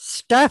this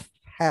stuff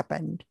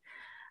happened.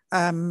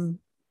 Um,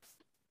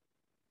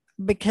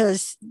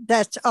 because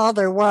that's all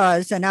there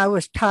was. And I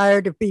was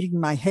tired of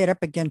beating my head up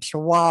against a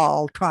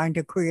wall trying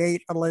to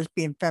create a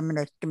lesbian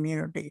feminist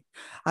community.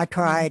 I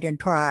tried and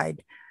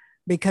tried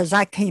because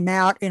I came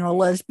out in a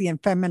lesbian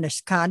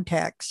feminist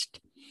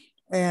context.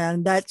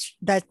 And that's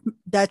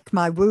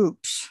my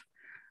roots.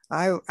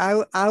 I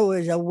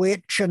was a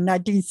witch in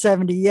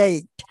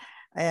 1978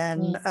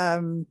 and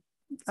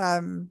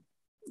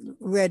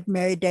read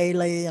Mary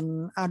Daly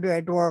and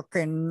Andrea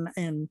Dworkin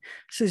and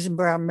Susan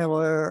Brown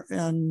Miller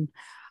and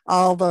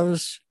all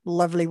those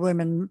lovely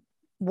women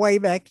way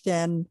back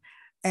then.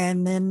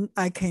 And then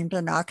I came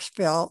to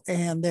Knoxville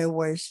and there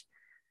was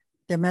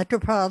the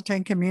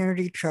Metropolitan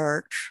Community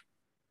Church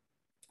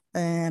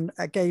and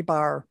a gay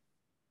bar.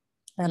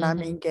 And I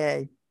mean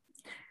gay.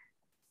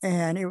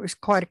 And it was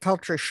quite a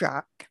culture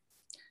shock.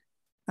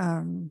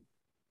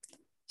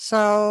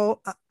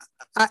 So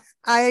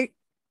I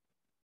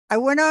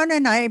went on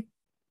and I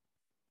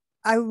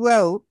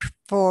wrote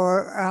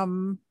for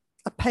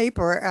a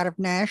paper out of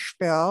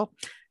Nashville,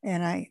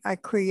 and I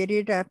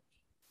created a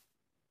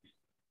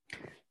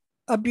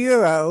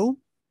bureau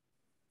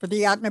for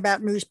the Out and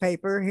About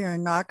newspaper here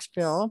in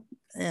Knoxville,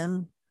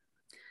 and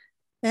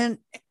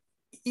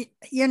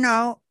you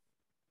know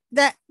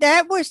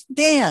that was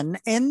then,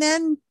 and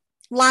then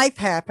life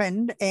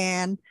happened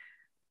and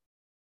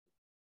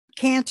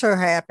cancer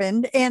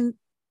happened, and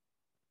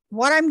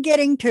what I'm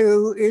getting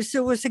to is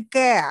there was a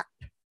gap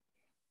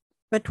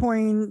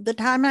between the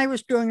time I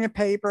was doing the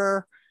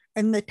paper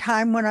and the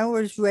time when I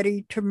was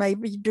ready to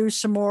maybe do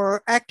some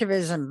more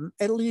activism,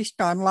 at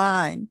least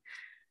online.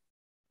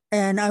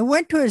 And I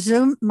went to a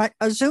Zoom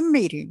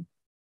meeting,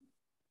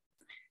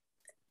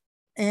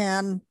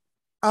 and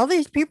all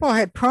these people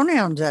had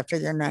pronouns after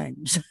their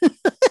names.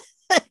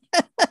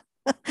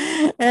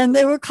 And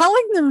they were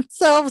calling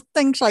themselves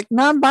things like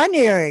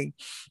non-binary.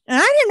 And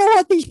I didn't know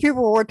what these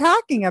people were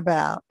talking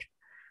about.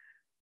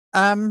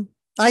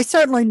 I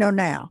certainly know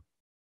now.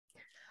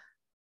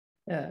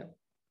 Yeah.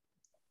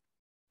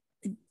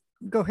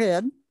 Go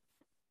ahead.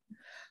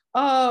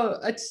 Oh,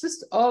 it's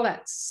just all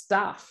that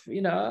stuff,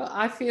 you know.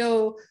 I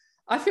feel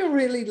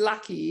really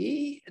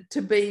lucky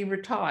to be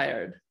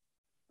retired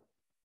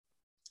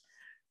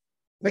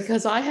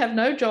because I have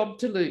no job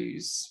to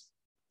lose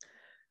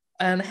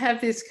and have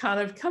this kind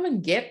of come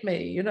and get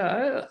me, you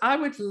know. I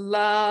would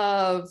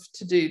love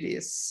to do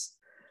this.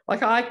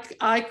 Like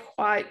I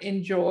quite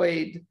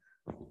enjoyed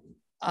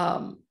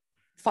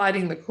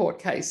fighting the court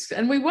case,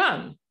 and we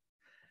won.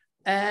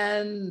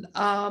 And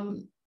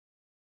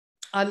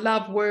I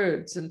love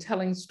words and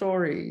telling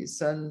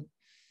stories. And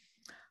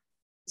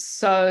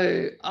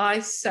so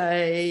I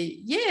say,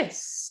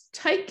 yes,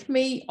 take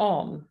me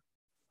on.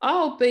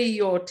 I'll be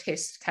your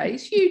test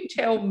case. You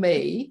tell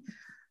me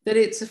that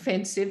it's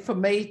offensive for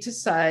me to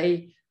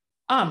say,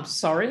 I'm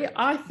sorry,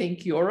 I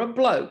think you're a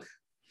bloke.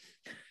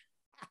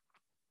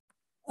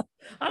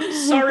 I'm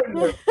sorry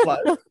you're a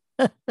bloke.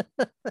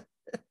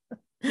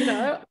 You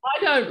know,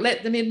 I don't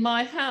let them in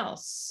my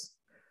house.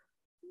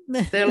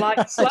 They're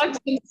like slugs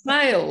and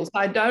snails.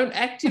 I don't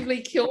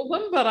actively kill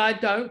them, but I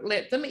don't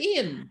let them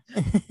in.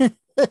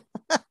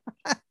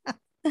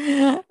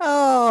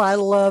 Oh, I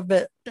love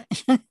it.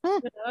 You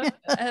know?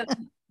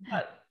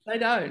 But they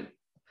don't.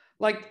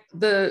 Like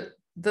the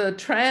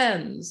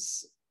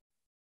trans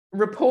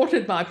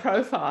reported my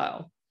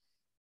profile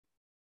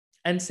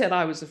and said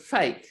I was a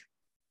fake.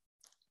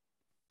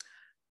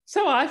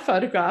 So I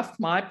photographed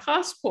my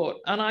passport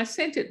and I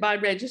sent it by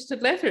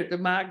registered letter to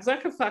Mark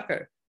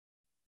Zuckerfucker.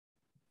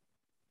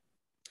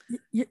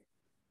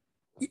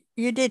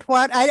 You did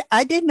what?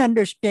 I didn't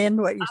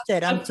understand what you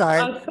said. I'm sorry.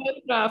 I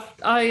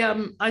photographed,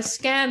 I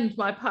scanned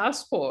my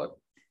passport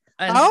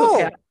and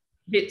took out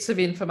bits of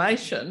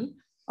information.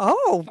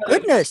 Oh,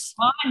 goodness.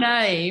 My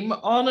name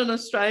on an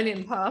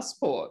Australian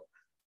passport.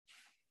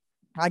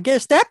 I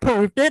guess that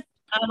proved it.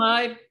 And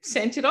I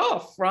sent it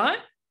off, right?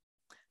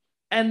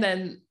 And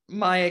then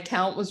my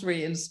account was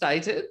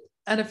reinstated.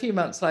 And a few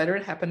months later,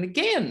 it happened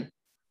again.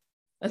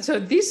 And so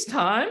this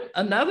time,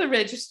 another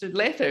registered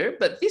letter,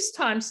 but this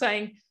time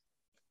saying,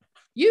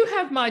 you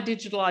have my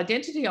digital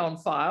identity on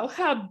file.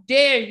 How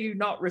dare you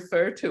not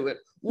refer to it?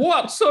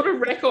 What sort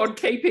of record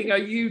keeping are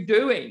you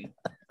doing?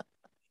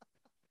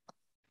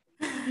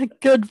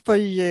 Good for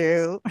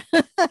you.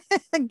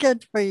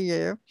 Good for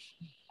you.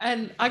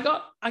 And I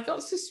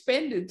got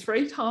suspended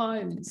 3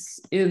 times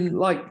in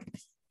like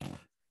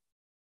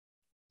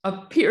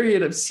a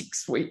period of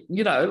 6 weeks.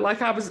 You know,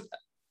 like I was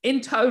in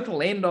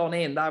total end on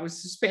end. I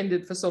was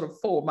suspended for sort of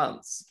 4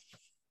 months.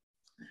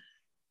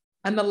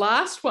 And the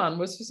last one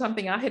was for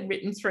something I had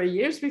written 3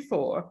 years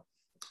before.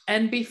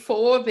 And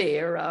before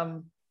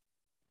their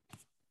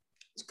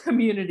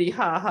community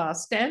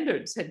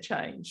standards had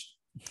changed.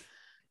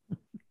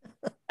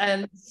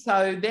 And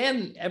so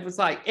then it was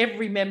like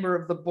every member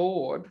of the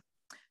board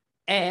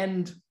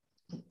and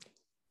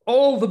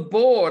all the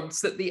boards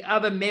that the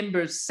other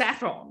members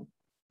sat on.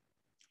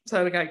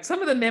 So okay,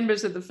 some of the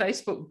members of the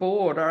Facebook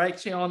board are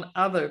actually on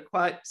other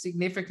quite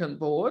significant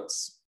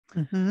boards.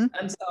 Mm-hmm.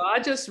 And so I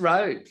just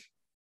wrote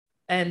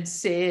and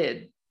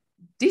said,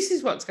 this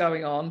is what's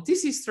going on.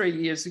 This is 3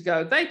 years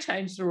ago. They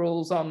changed the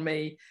rules on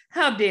me.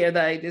 How dare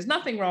they? There's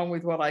nothing wrong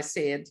with what I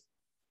said.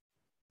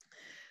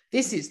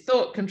 This is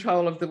thought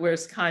control of the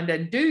worst kind.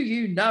 And do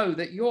you know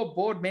that your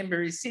board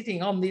member is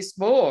sitting on this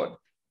board?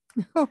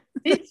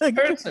 This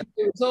person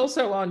who is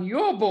also on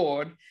your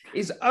board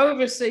is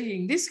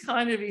overseeing this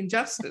kind of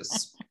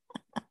injustice.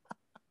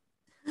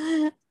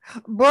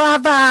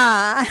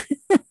 Brava!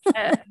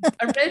 A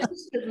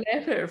registered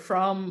letter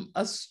from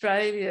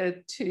Australia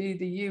to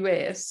the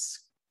US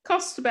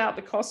costs about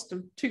the cost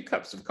of 2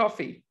 cups of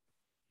coffee.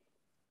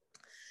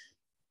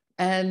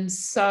 And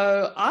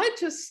so I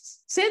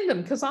just send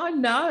them because I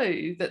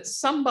know that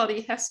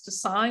somebody has to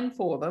sign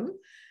for them.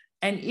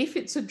 And if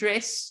it's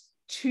addressed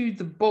to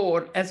the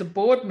board as a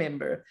board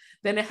member,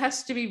 then it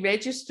has to be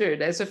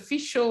registered as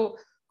official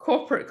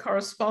corporate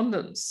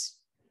correspondence.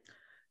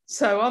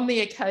 So on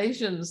the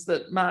occasions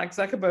that Mark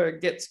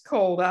Zuckerberg gets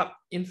called up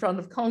in front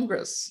of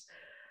Congress,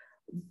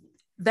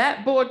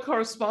 that board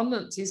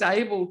correspondence is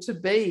able to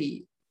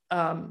be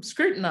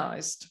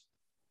scrutinized.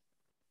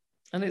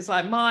 And it's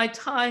like my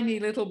tiny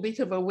little bit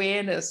of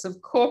awareness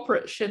of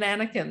corporate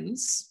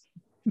shenanigans.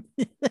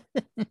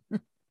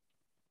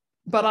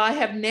 But I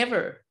have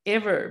never,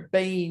 ever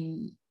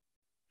been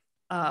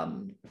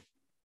banned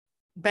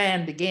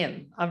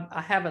again.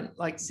 I haven't,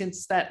 like,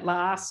 since that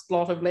last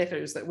lot of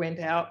letters that went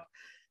out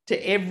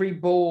to every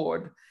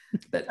board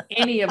that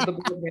any of the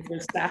board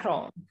members sat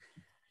on.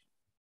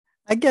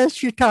 I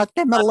guess you taught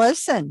them a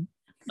lesson.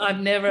 I've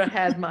never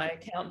had my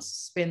account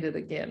suspended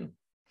again.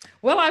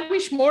 Well, I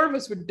wish more of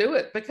us would do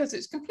it because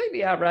it's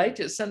completely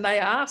outrageous, and they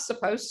are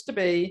supposed to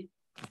be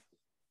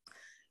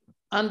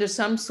under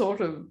some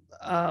sort of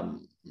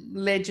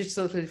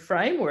legislative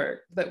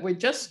framework that we're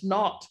just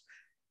not,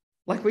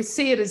 like, we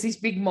see it as this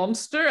big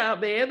monster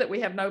out there that we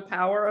have no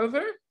power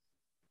over.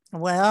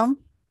 Well,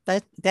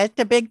 that's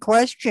a big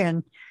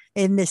question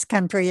in this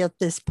country at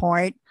this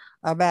point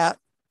about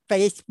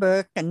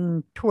Facebook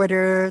and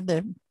Twitter,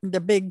 the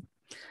big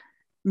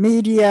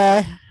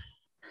media,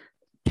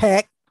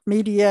 tech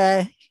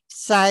media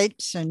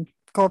sites and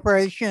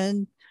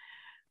corporations.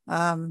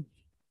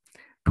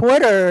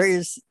 Twitter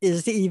is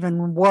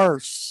even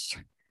worse.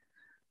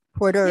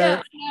 Twitter.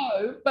 Yeah,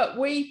 no, but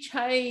we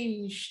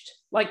changed,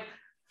 like,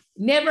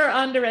 never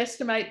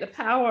underestimate the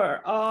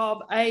power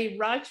of a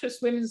righteous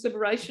women's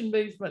liberation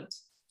movement.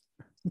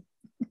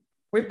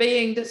 We're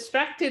being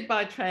distracted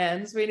by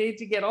trans. We need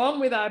to get on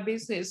with our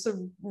business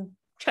of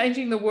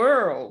changing the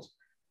world.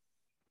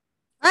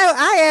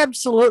 I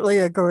absolutely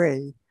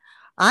agree.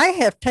 I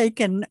have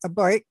taken a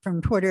break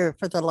from Twitter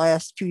for the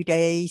last 2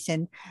 days,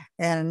 and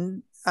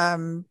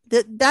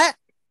that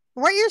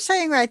what you're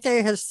saying right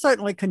there has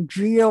certainly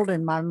congealed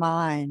in my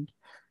mind.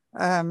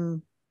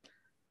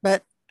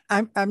 But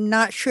I'm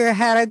not sure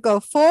how to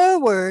go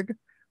forward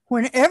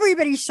when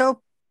everybody's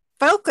so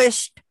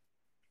focused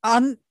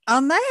on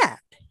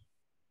that.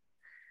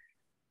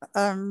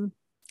 I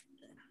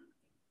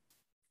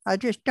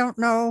just don't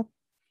know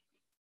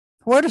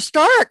where to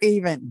start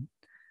even.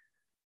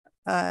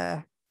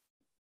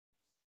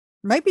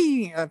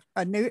 Maybe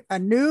a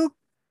new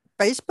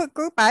Facebook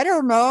group. I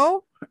don't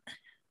know.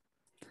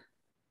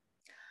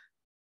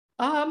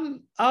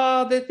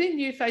 There've been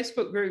new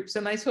Facebook groups,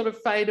 and they sort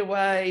of fade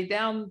away.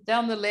 Down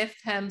the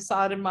left-hand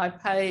side of my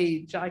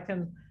page, I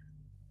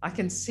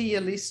can see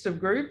a list of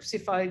groups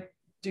if I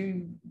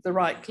do the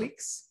right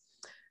clicks.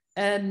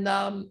 And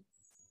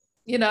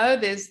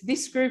there's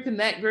this group and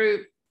that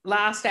group,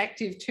 last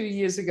active 2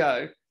 years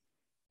ago.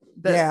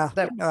 That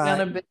were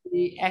going to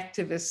be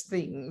activist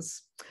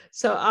things.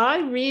 So I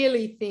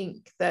really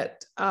think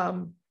that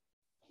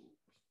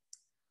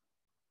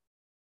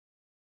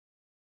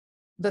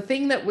the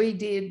thing that we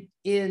did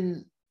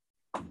in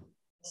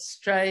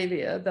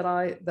Australia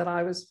that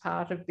I was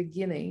part of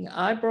beginning,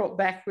 I brought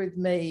back with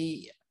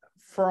me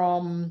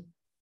from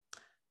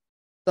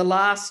the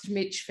last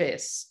Mitch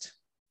Fest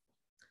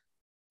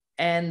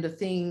and a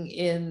thing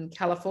in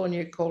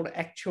California called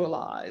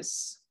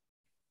Actualize,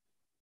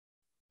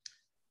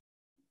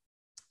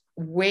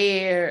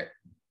 where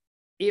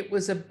it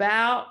was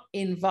about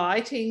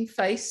inviting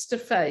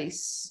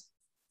face-to-face.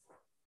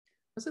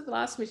 Was it the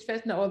last Mitch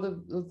Fest? No,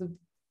 the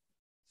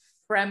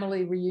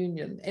family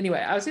reunion. Anyway,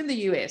 I was in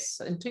the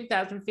US in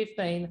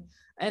 2015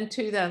 and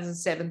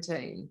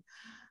 2017,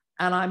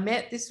 and I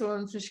met this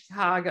woman from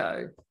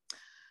Chicago,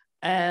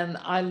 and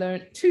I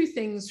learned 2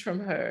 things from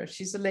her.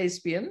 She's a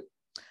lesbian.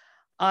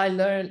 I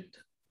learned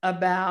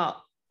about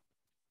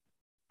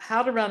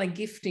how to run a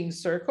gifting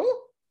circle,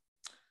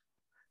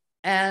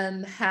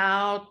 and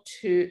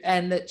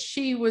that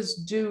she was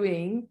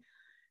doing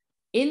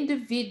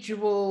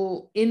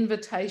individual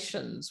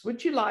invitations.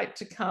 Would you like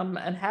to come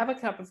and have a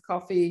cup of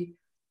coffee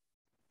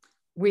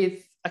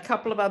with a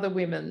couple of other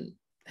women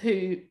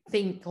who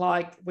think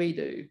like we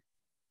do?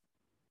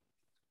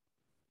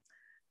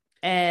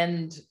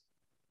 And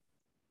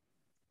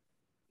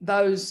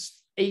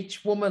those,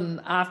 each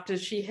woman after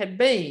she had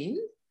been,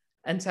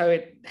 and so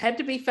it had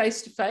to be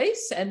face to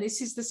face. And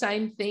this is the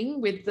same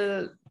thing with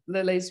the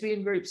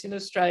lesbian groups in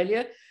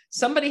Australia.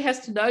 Somebody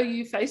has to know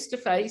you face to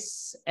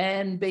face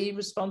and be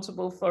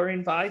responsible for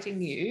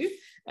inviting you,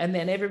 and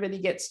then everybody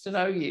gets to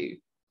know you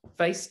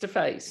face to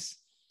face.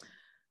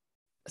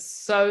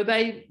 So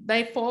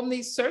they form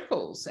these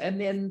circles, and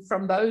then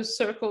from those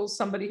circles,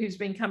 somebody who's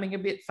been coming a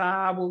bit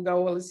far will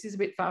go, well, this is a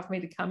bit far for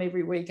me to come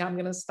every week. I'm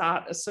going to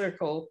start a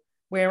circle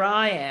where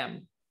I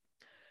am.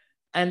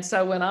 And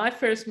so when I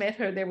first met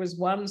her, there was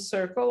one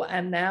circle,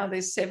 and now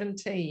there's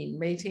 17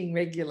 meeting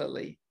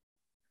regularly.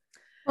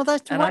 Well,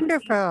 that's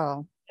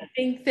wonderful. I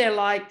think they're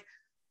like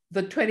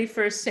the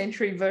 21st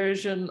century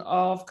version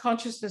of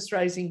consciousness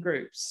raising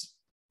groups,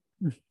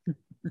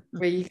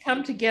 where you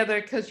come together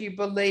because you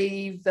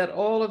believe that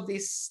all of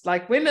this,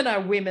 like women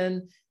are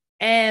women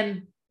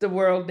and the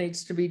world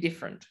needs to be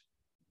different.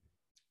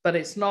 But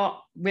it's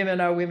not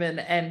women are women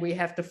and we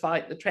have to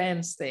fight the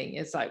trans thing.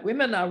 It's like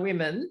women are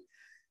women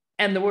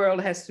and the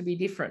world has to be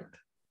different.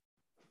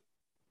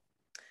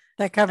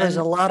 That covers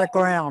a lot of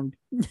ground.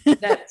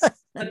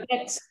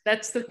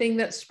 that's the thing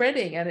that's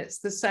spreading. And it's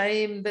the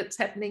same that's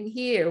happening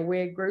here,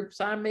 where groups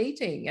are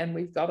meeting and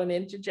we've got an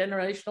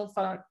intergenerational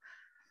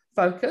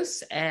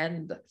focus.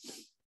 And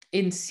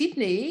in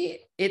Sydney,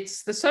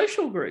 it's the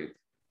social group.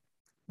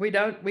 We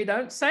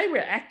don't say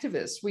we're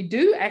activists. We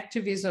do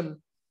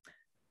activism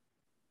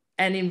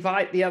and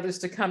invite the others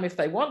to come if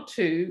they want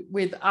to,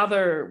 with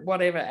other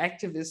whatever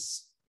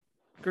activist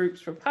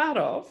groups we're part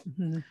of.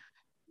 Mm-hmm.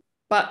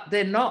 But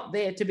they're not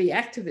there to be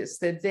activists.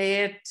 They're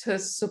there to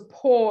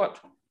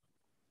support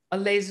a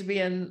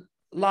lesbian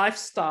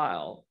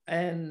lifestyle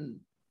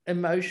and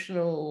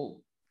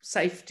emotional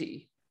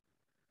safety.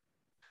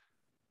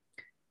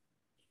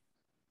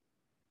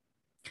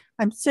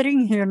 I'm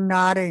sitting here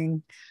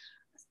nodding,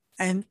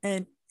 and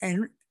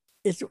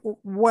it's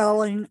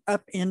welling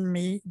up in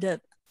me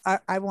that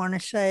I want to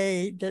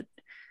say that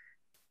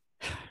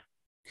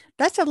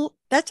that's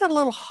a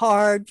little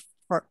hard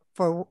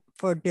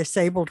for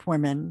disabled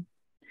women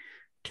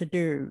to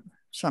do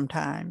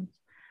sometimes.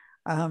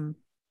 I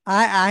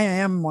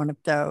am one of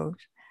those,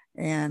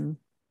 and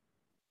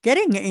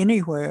getting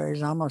anywhere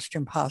is almost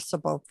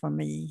impossible for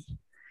me.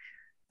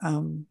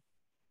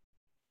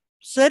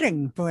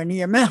 Sitting for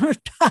any amount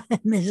of time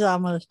is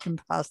almost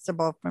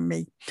impossible for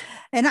me.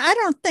 And I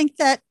don't think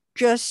that's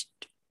just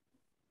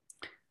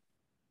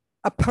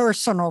a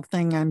personal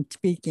thing I'm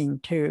speaking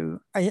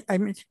to.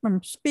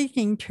 I'm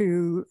speaking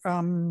to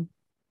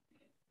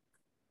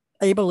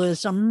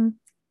ableism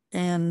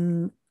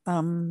and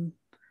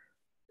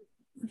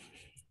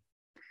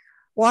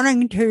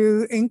wanting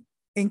to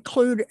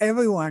include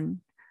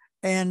everyone.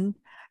 And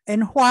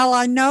while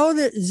I know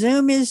that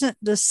Zoom isn't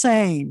the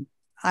same,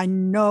 I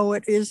know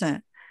it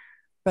isn't,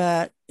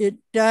 but it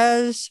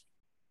does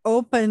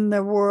open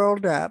the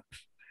world up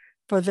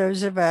for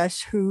those of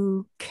us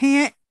who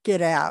can't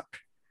get out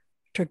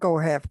to go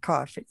have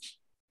coffee.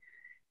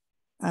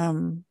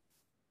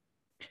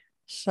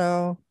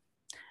 So,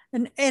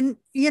 and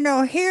you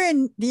know, here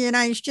in the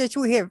United States,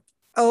 we have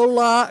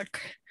OLOC,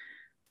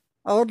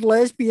 Old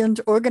Lesbians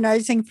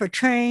Organizing for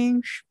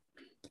Change,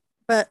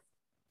 but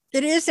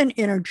it isn't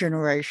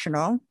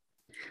intergenerational.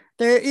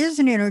 There is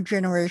an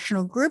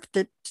intergenerational group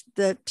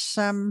that's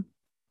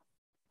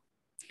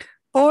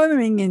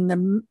forming in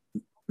the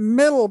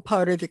middle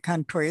part of the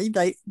country.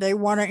 They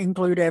want to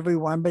include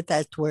everyone, but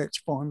that's where it's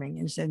forming,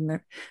 is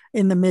in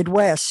the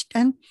Midwest.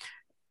 And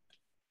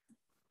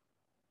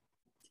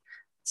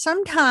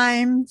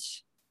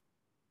sometimes,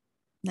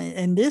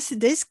 and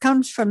this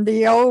comes from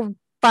the old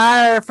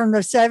fire from the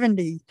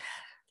 70s,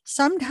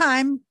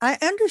 sometimes I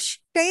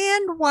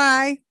understand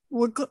why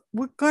we're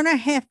going to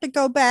have to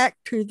go back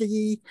to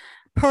the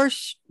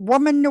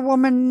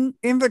woman-to-woman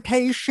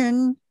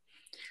invitation.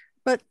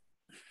 But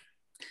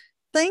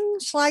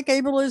things like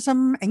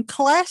ableism and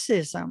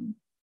classism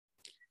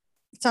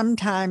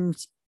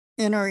sometimes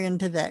enter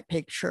into that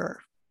picture.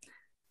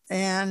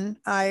 And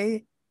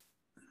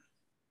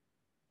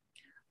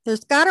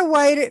there's got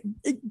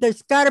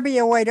to be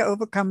a way to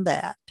overcome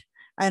that.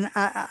 And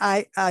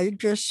I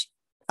just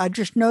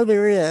know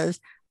there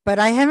is, but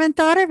I haven't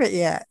thought of it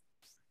yet.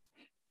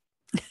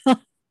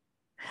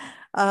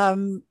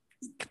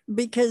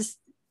 Because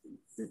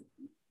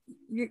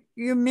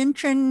you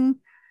mentioned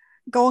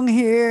going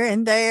here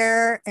and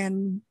there,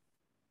 and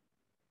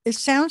it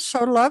sounds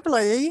so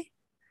lovely,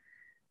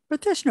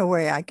 but there's no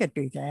way I could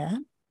do that.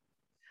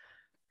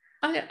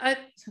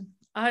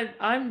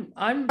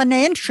 I'm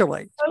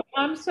financially.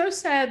 I'm so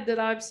sad that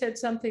I've said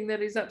something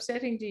that is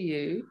upsetting to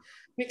you,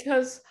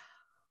 because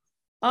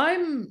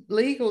I'm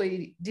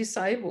legally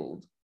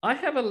disabled. I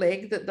have a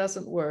leg that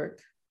doesn't work.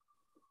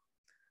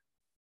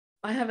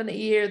 I have an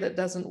ear that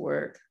doesn't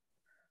work.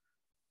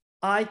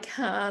 I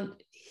can't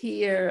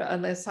hear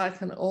unless I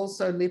can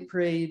also lip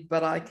read,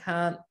 but I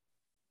can't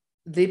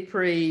lip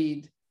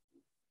read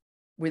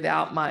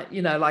without my,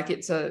 like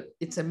it's a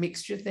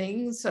mixture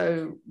thing.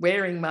 So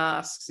wearing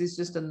masks is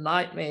just a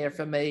nightmare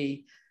for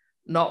me,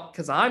 not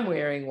because I'm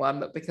wearing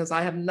one, but because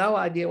I have no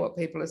idea what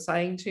people are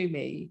saying to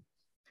me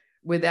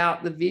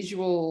without the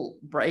visual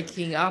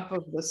breaking up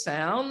of the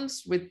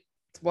sounds with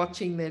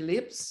watching their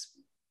lips.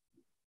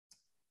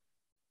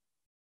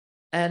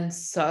 And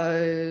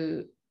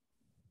so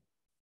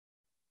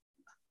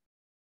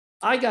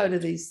I go to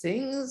these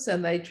things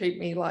and they treat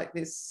me like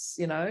this,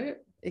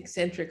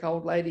 eccentric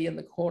old lady in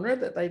the corner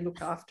that they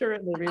look after,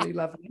 and they're really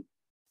lovely.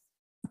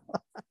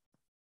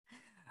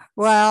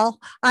 Well,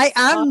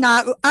 I'm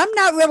not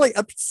really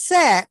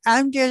upset.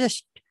 I'm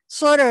just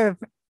sort of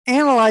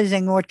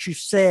analyzing what you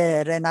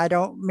said, and I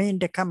don't mean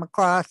to come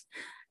across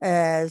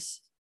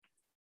as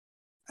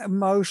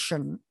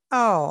emotion.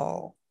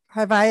 Oh,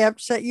 have I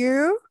upset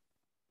you?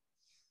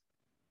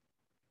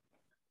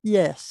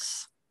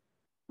 Yes.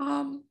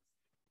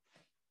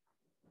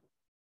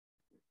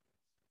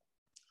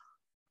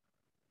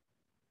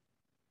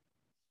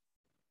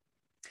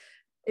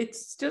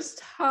 It's just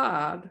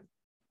hard.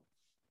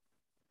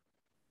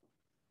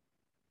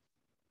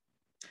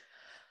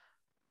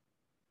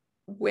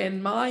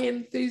 When my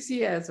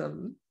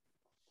enthusiasm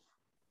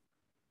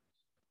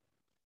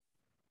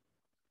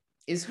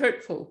is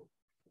hurtful.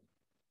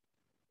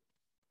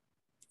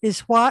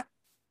 Is what?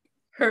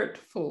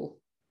 Hurtful.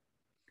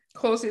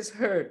 Causes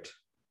hurt.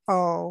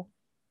 Oh.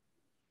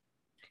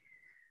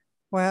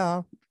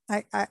 Well,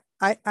 I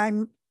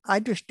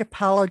just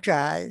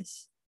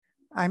apologize.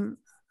 I'm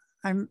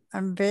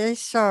very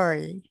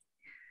sorry.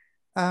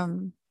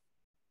 You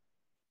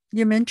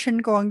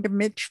mentioned going to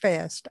Mitch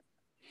Fest.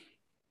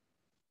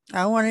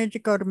 I wanted to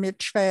go to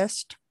Mitch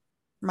Fest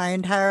my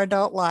entire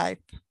adult life.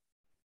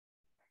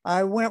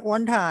 I went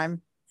one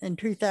time in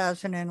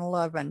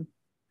 2011.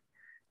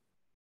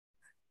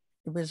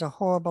 It was a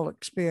horrible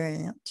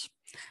experience.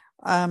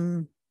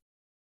 But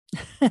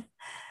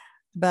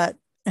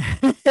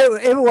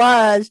it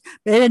was.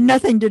 It had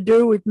nothing to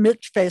do with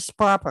Mitch Fest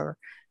proper.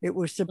 It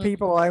was the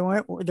people I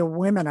went with, the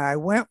women I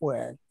went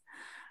with.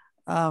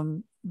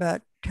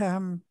 But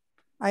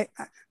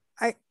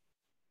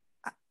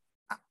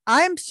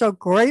I'm so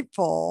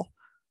grateful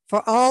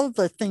for all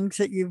the things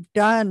that you've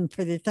done,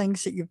 for the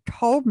things that you've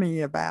told me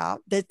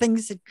about, the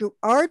things that you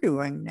are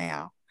doing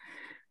now.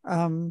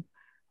 I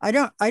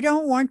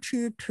don't want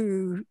you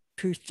to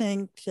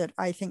think that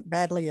I think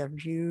badly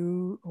of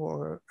you,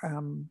 or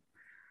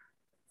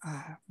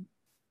I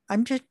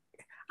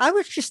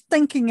was just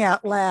thinking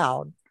out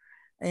loud,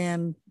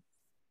 and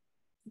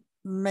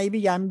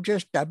maybe I'm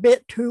just a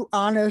bit too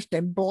honest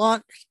and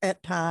blunt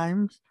at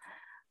times.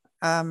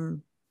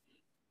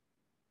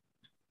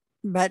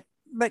 But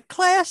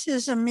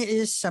classism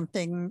is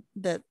something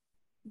that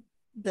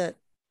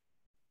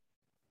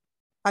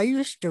I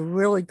used to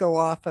really go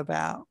off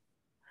about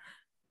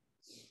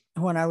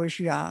when I was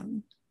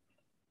young,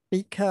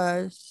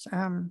 because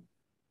I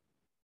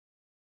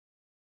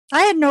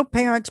had no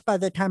parents by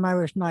the time I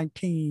was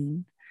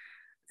 19.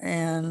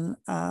 And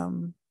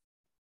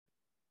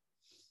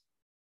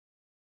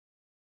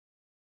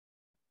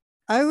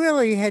I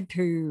really had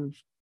to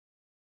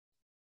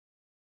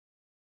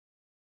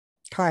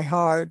try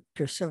hard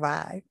to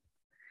survive.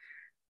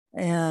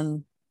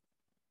 And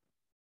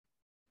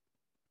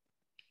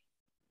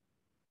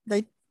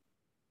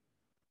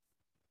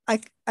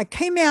I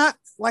came out,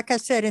 like I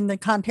said, in the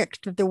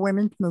context of the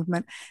women's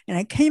movement, and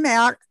I came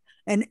out,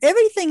 and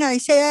everything I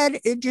said,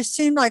 it just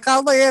seemed like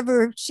all they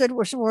ever said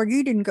was, well,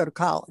 you didn't go to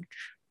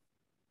college.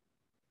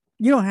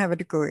 You don't have a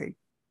degree.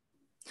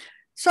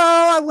 So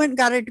I went and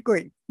got a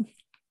degree.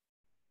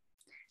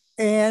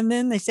 And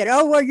then they said,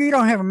 oh, well, you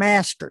don't have a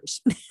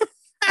master's.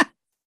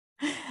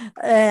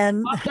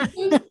 And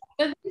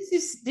this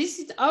is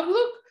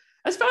look,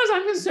 as far as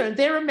I'm concerned,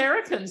 they're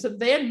Americans and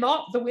they're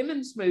not the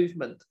women's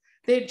movement.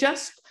 They're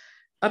just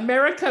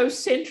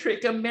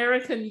Americocentric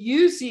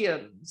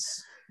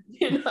American-usians.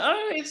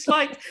 It's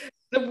like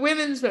the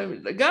women's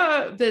movement.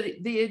 The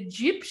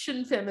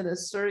Egyptian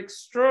feminists are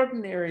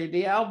extraordinary.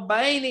 The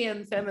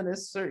Albanian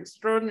feminists are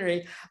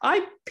extraordinary.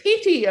 I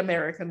pity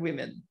American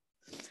women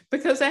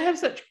because they have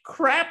such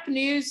crap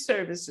news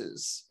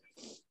services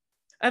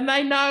and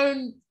they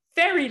know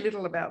very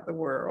little about the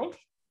world.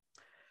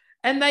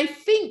 And they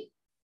think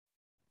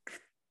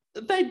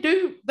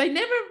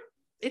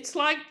it's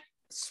like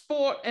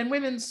sport and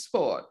women's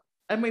sport.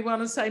 And we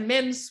want to say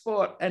men's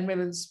sport and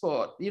women's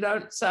sport. You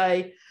don't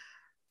say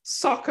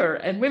soccer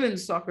and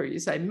women's soccer. You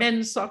say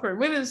men's soccer and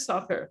women's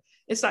soccer.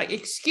 It's like,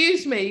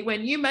 excuse me,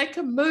 when you make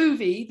a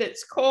movie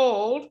that's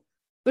called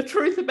The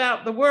Truth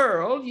About the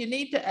World, you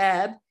need to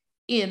add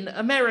in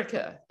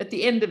America at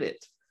the end of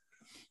it.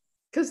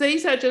 Because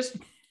these are just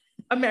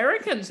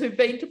Americans who've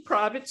been to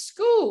private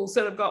schools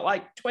that have got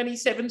like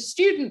 27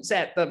 students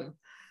at them.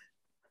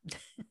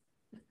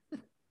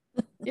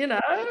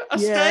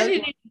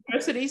 Australian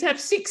universities have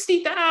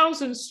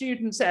 60,000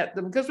 students at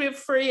them because we have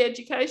free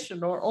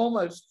education, or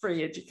almost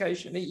free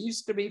education. It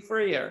used to be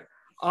freer.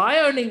 I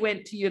only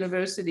went to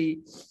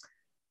university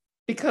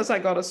because I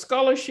got a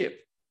scholarship.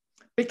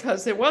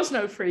 because there was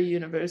no free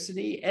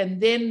university.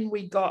 And then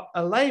we got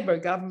a Labor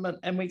government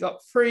and we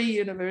got free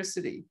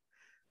university.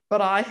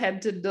 But I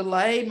had to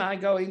delay my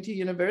going to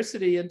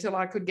university until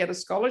I could get a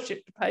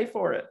scholarship to pay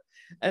for it.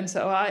 And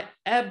so I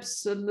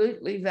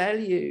absolutely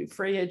value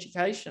free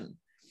education.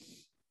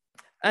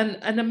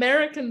 And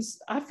Americans,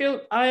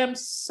 I am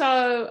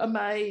so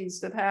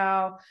amazed at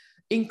how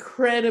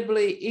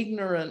incredibly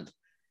ignorant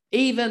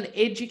even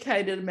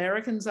educated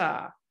Americans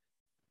are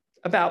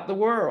about the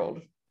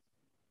world.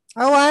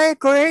 Oh, I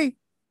agree.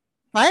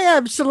 I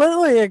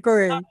absolutely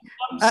agree. I'm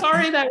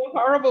sorry they were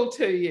horrible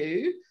to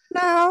you.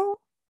 No.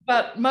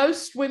 But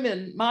most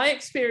women, my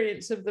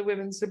experience of the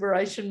women's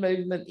liberation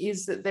movement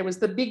is that there was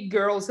the big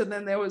girls and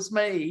then there was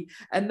me,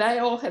 and they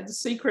all had the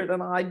secret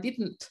and I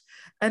didn't.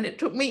 And it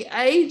took me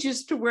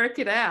ages to work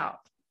it out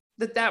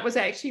that that was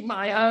actually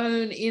my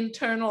own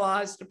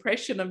internalized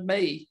oppression of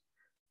me.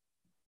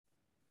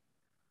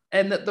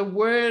 And that the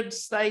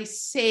words they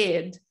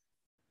said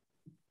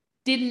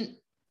didn't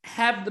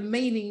have the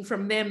meaning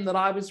from them that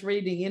I was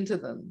reading into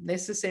them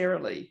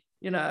necessarily.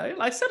 You know,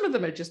 like some of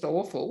them are just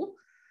awful.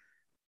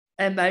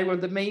 And they were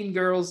the mean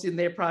girls in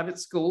their private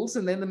schools,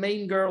 and they're the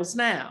mean girls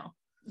now.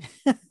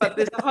 But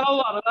there's a whole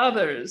lot of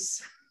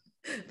others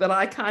that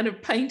I kind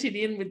of painted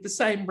in with the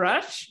same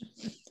brush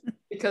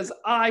because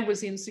I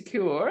was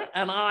insecure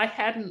and I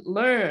hadn't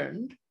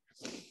learned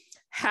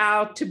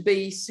how to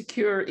be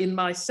secure in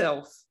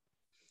myself.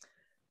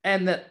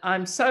 And that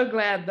I'm so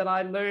glad that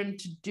I learned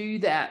to do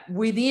that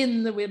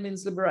within the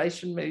women's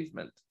liberation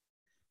movement,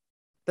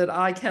 that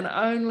I can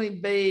only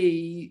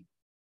be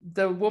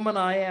the woman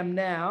I am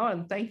now.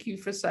 And thank you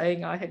for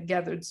saying I had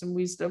gathered some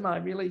wisdom. I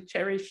really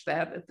cherished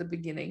that at the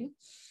beginning.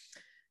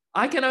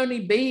 I can only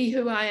be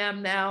who I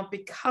am now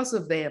because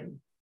of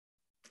them.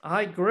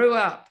 I grew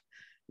up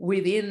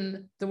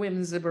within the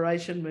women's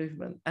liberation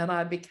movement, and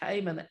I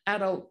became an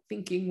adult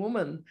thinking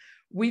woman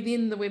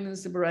within the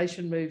women's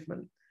liberation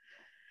movement.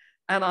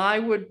 And I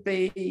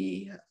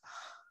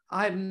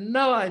have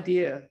no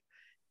idea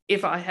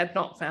if I had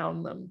not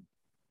found them.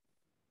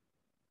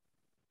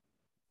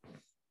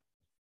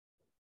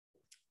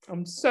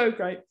 I'm so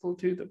grateful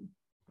to them.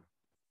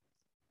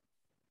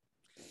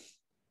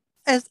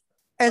 As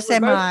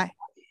am I.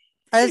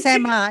 As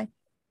am I.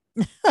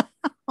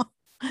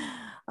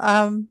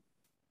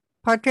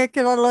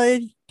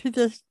 Particularly to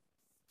this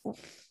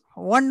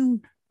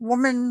one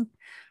woman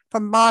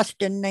from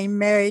Boston named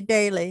Mary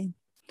Daly.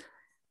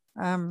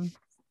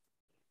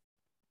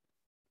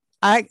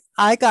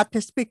 I got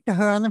to speak to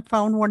her on the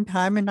phone one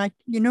time, and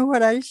you know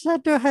what I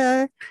said to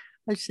her?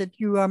 I said,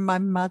 "You are my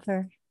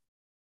mother."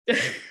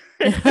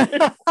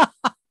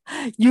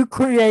 You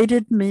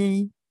created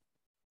me.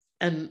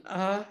 And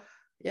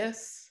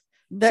yes,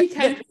 she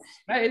came to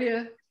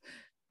Australia.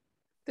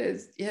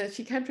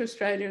 She came to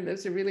Australia, and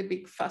there's a really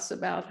big fuss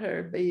about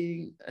her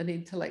being an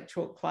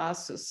intellectual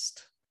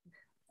classist.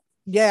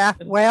 Yeah,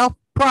 well,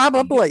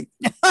 probably.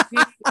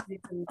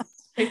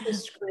 People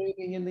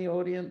screaming in the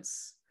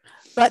audience.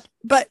 But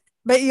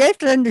you have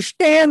to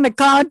understand the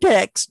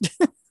context.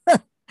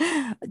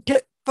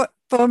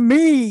 For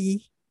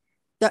me,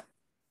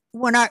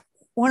 when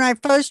I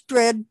first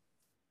read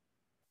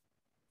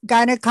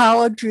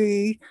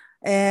Gynecology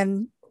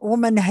and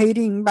Woman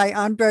Hating by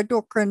André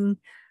Dworkin,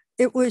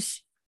 it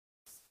was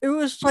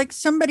like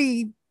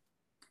somebody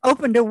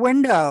opened a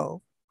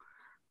window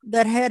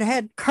that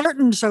had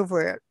curtains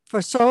over it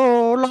for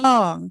so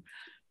long.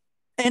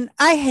 And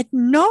I had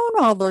known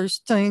all those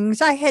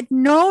things. I had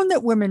known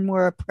that women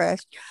were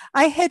oppressed.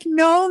 I had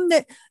known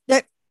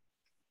that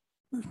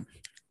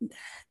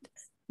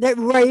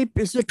rape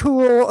is the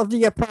tool of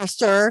the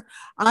oppressor.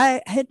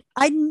 I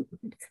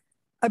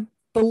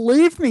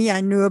believe me, I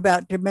knew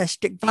about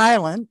domestic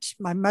violence.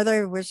 My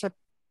mother was a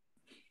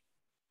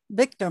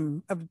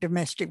victim of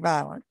domestic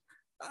violence.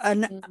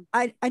 And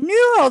I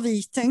knew all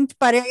these things,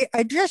 but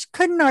I just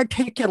couldn't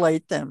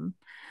articulate them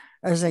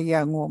as a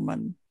young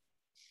woman.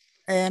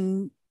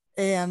 And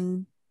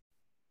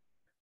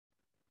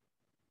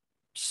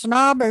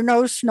snob or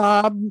no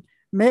snob,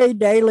 Mary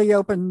Daly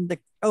opened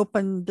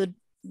the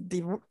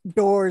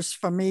doors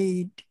for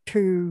me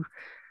to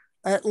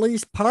at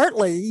least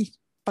partly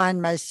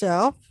find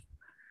myself.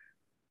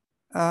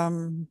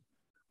 But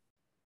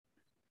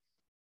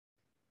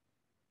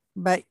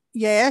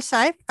yes,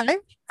 I've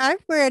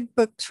read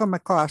books from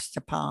across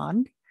the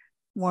pond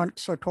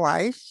once or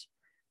twice,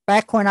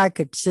 back when I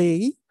could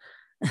see.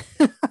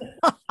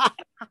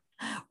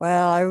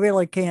 Well, I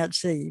really can't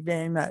see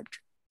very much.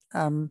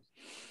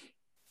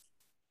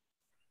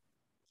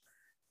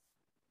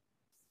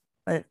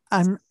 But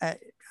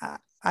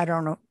I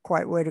don't know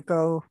quite where to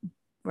go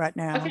right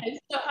now. Okay,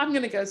 so I'm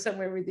going to go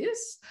somewhere with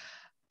this.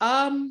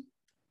 How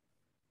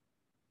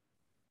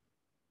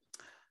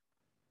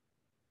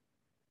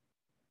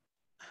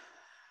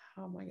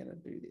am I going to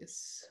do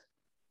this?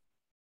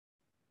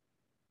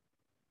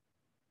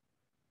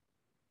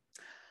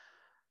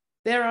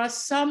 There are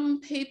some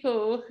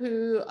people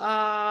who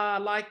are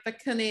like the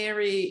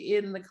canary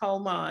in the coal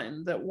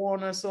mine that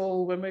warn us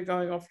all when we're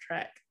going off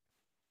track.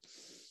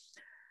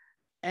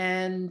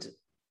 And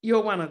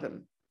you're one of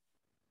them.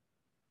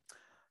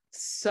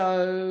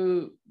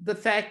 So the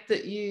fact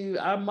that you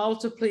are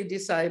multiply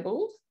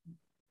disabled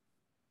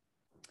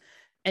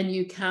and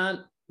you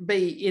can't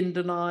be in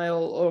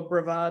denial or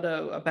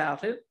bravado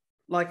about it,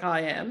 like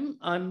I am.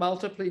 I'm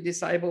multiply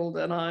disabled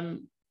and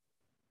I'm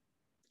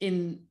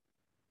in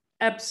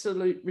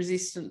absolute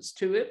resistance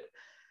to it.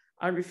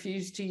 I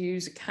refuse to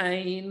use a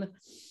cane.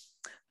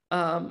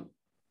 A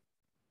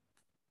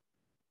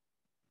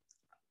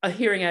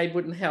hearing aid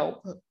wouldn't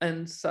help.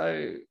 And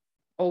so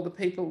all the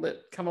people that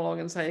come along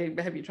and say,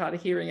 have you tried a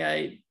hearing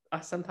aid? I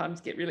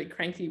sometimes get really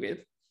cranky with.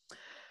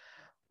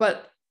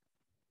 But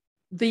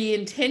the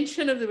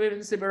intention of the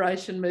women's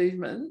liberation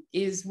movement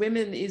is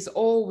women is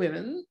all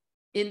women,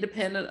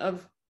 independent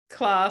of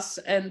class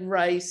and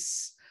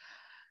race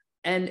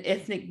and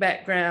ethnic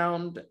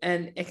background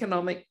and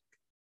economic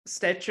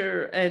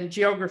stature and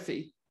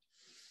geography.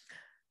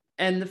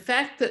 And the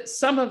fact that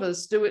some of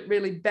us do it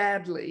really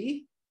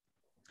badly,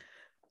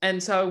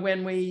 and so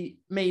when we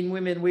mean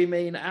women, we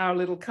mean our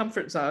little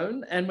comfort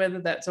zone, and whether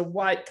that's a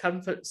white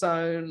comfort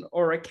zone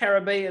or a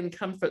Caribbean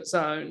comfort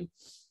zone,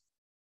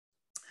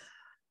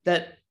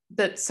 that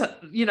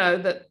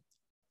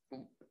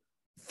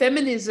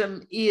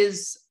feminism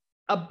is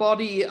a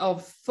body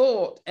of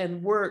thought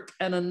and work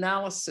and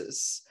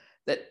analysis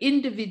that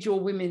individual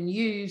women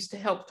use to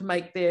help to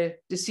make their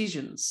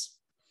decisions.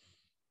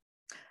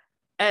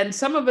 And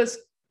some of us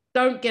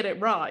don't get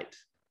it right,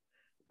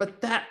 but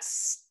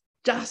that's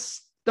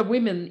just the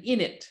women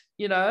in it,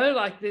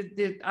 like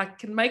I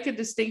can make a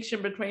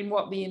distinction between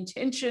what the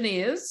intention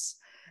is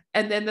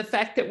and then the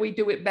fact that we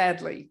do it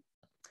badly.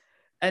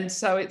 And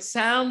so it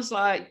sounds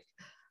like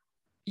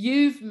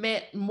you've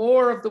met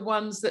more of the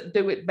ones that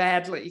do it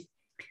badly.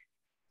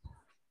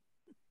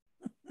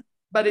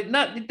 But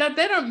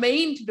they don't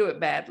mean to do it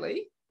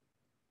badly.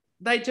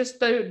 They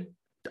just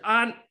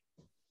aren't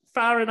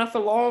far enough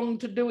along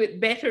to do it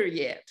better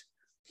yet.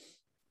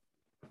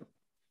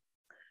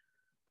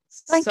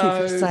 Thank you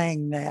for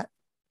saying that.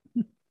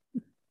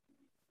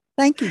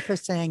 Thank you for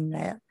saying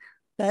that.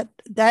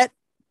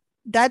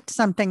 That's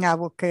something I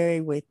will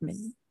carry with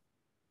me.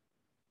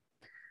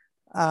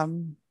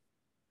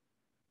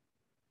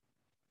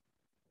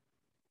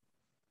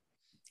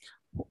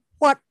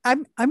 What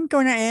I'm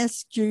going to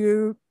ask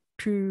you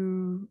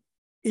to,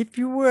 if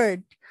you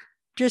would,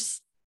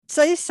 just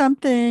say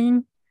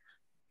something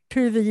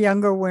to the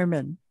younger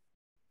women.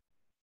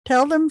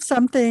 Tell them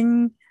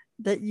something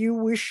that you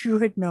wish you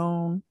had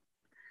known.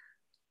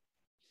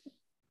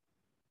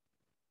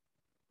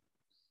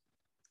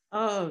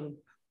 Oh,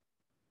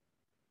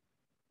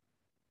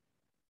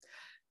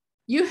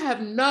 you have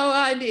no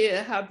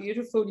idea how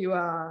beautiful you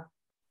are.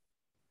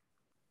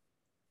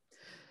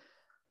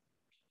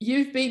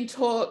 You've been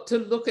taught to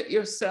look at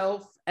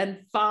yourself and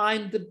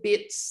find the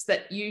bits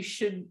that you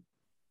should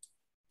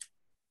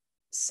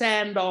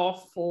sand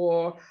off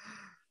or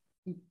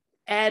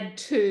add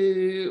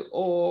to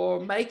or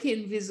make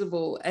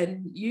invisible.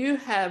 And you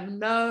have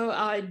no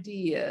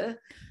idea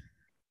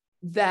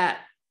that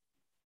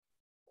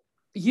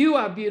you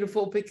are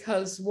beautiful,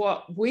 because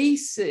what we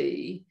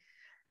see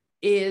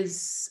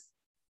is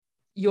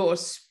your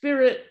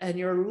spirit and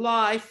your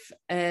life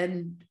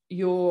and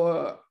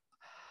your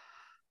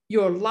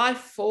life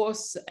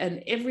force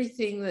and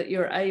everything that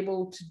you're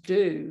able to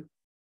do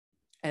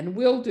and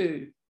will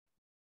do.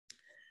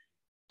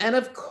 And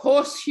of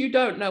course, you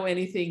don't know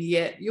anything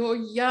yet. You're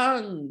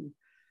young.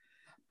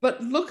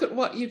 But look at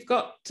what you've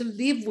got to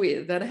live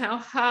with and how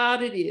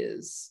hard it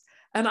is.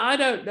 And I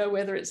don't know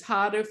whether it's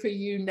harder for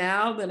you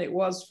now than it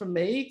was for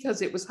me,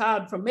 because it was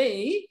hard for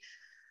me.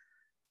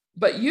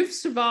 But you've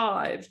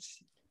survived.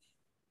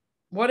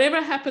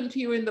 Whatever happened to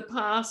you in the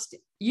past,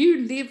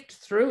 you lived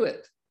through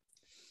it.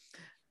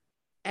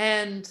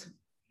 And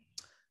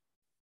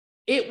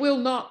it will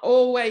not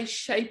always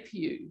shape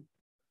you,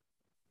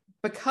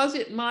 because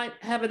it might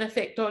have an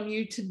effect on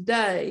you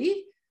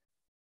today.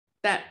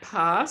 That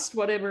past,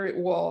 whatever it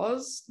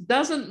was,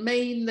 doesn't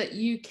mean that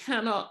you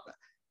cannot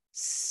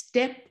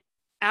step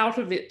out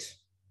of it.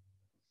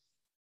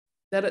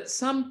 That at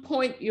some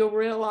point you'll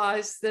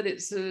realize that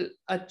it's a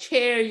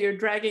chair you're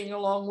dragging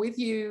along with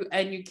you,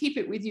 and you keep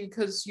it with you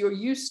because you're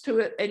used to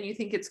it and you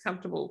think it's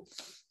comfortable.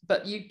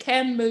 But you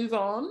can move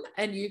on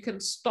and you can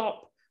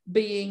stop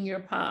being your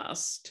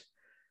past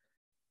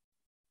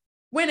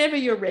whenever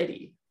you're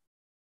ready.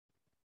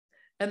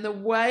 And the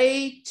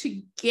way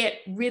to get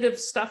rid of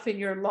stuff in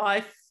your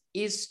life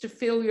is to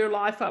fill your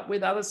life up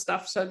with other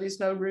stuff, so there's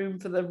no room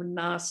for the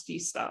nasty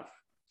stuff.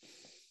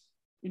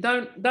 You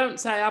don't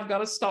say, I've got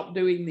to stop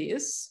doing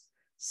this.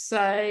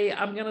 Say,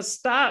 I'm going to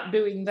start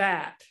doing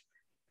that.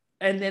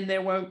 And then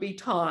there won't be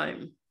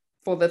time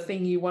for the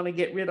thing you want to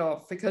get rid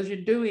of, because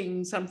you're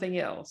doing something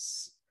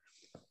else.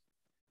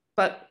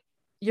 But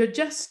you're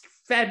just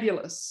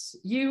fabulous.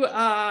 You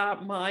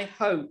are my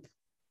hope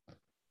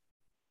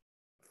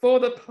for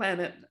the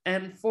planet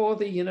and for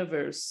the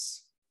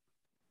universe.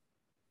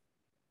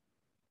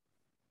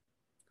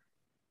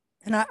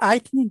 And I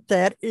think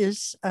that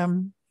is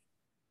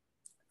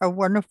a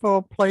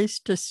wonderful place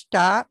to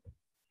stop.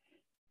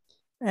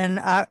 And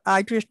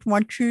I just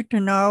want you to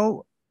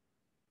know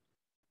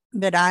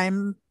that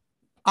I'm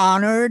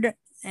honored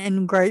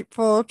and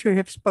grateful to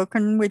have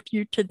spoken with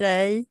you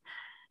today.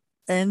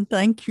 And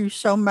thank you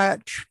so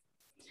much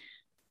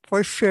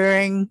for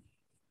sharing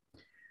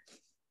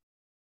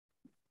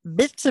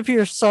bits of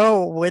your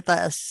soul with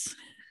us.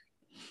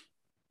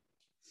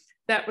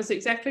 That was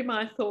exactly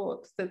my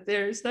thought, that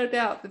there is no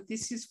doubt that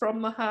this is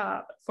from the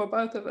heart for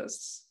both of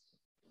us.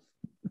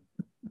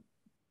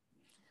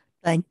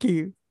 Thank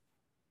you.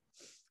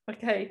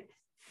 Okay.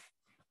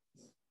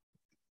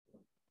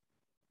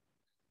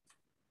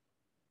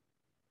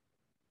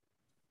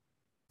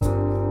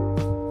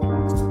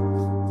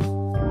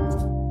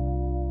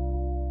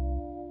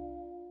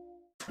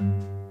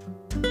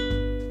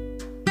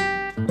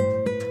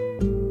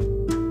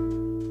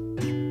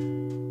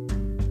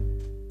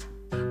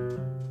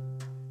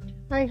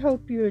 I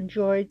hope you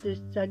enjoyed this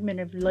segment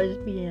of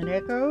Lesbian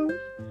Echoes.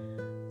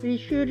 Be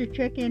sure to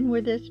check in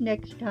with us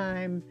next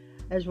time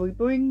as we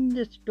bring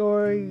the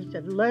stories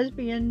of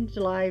lesbians'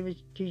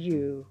 lives to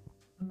you.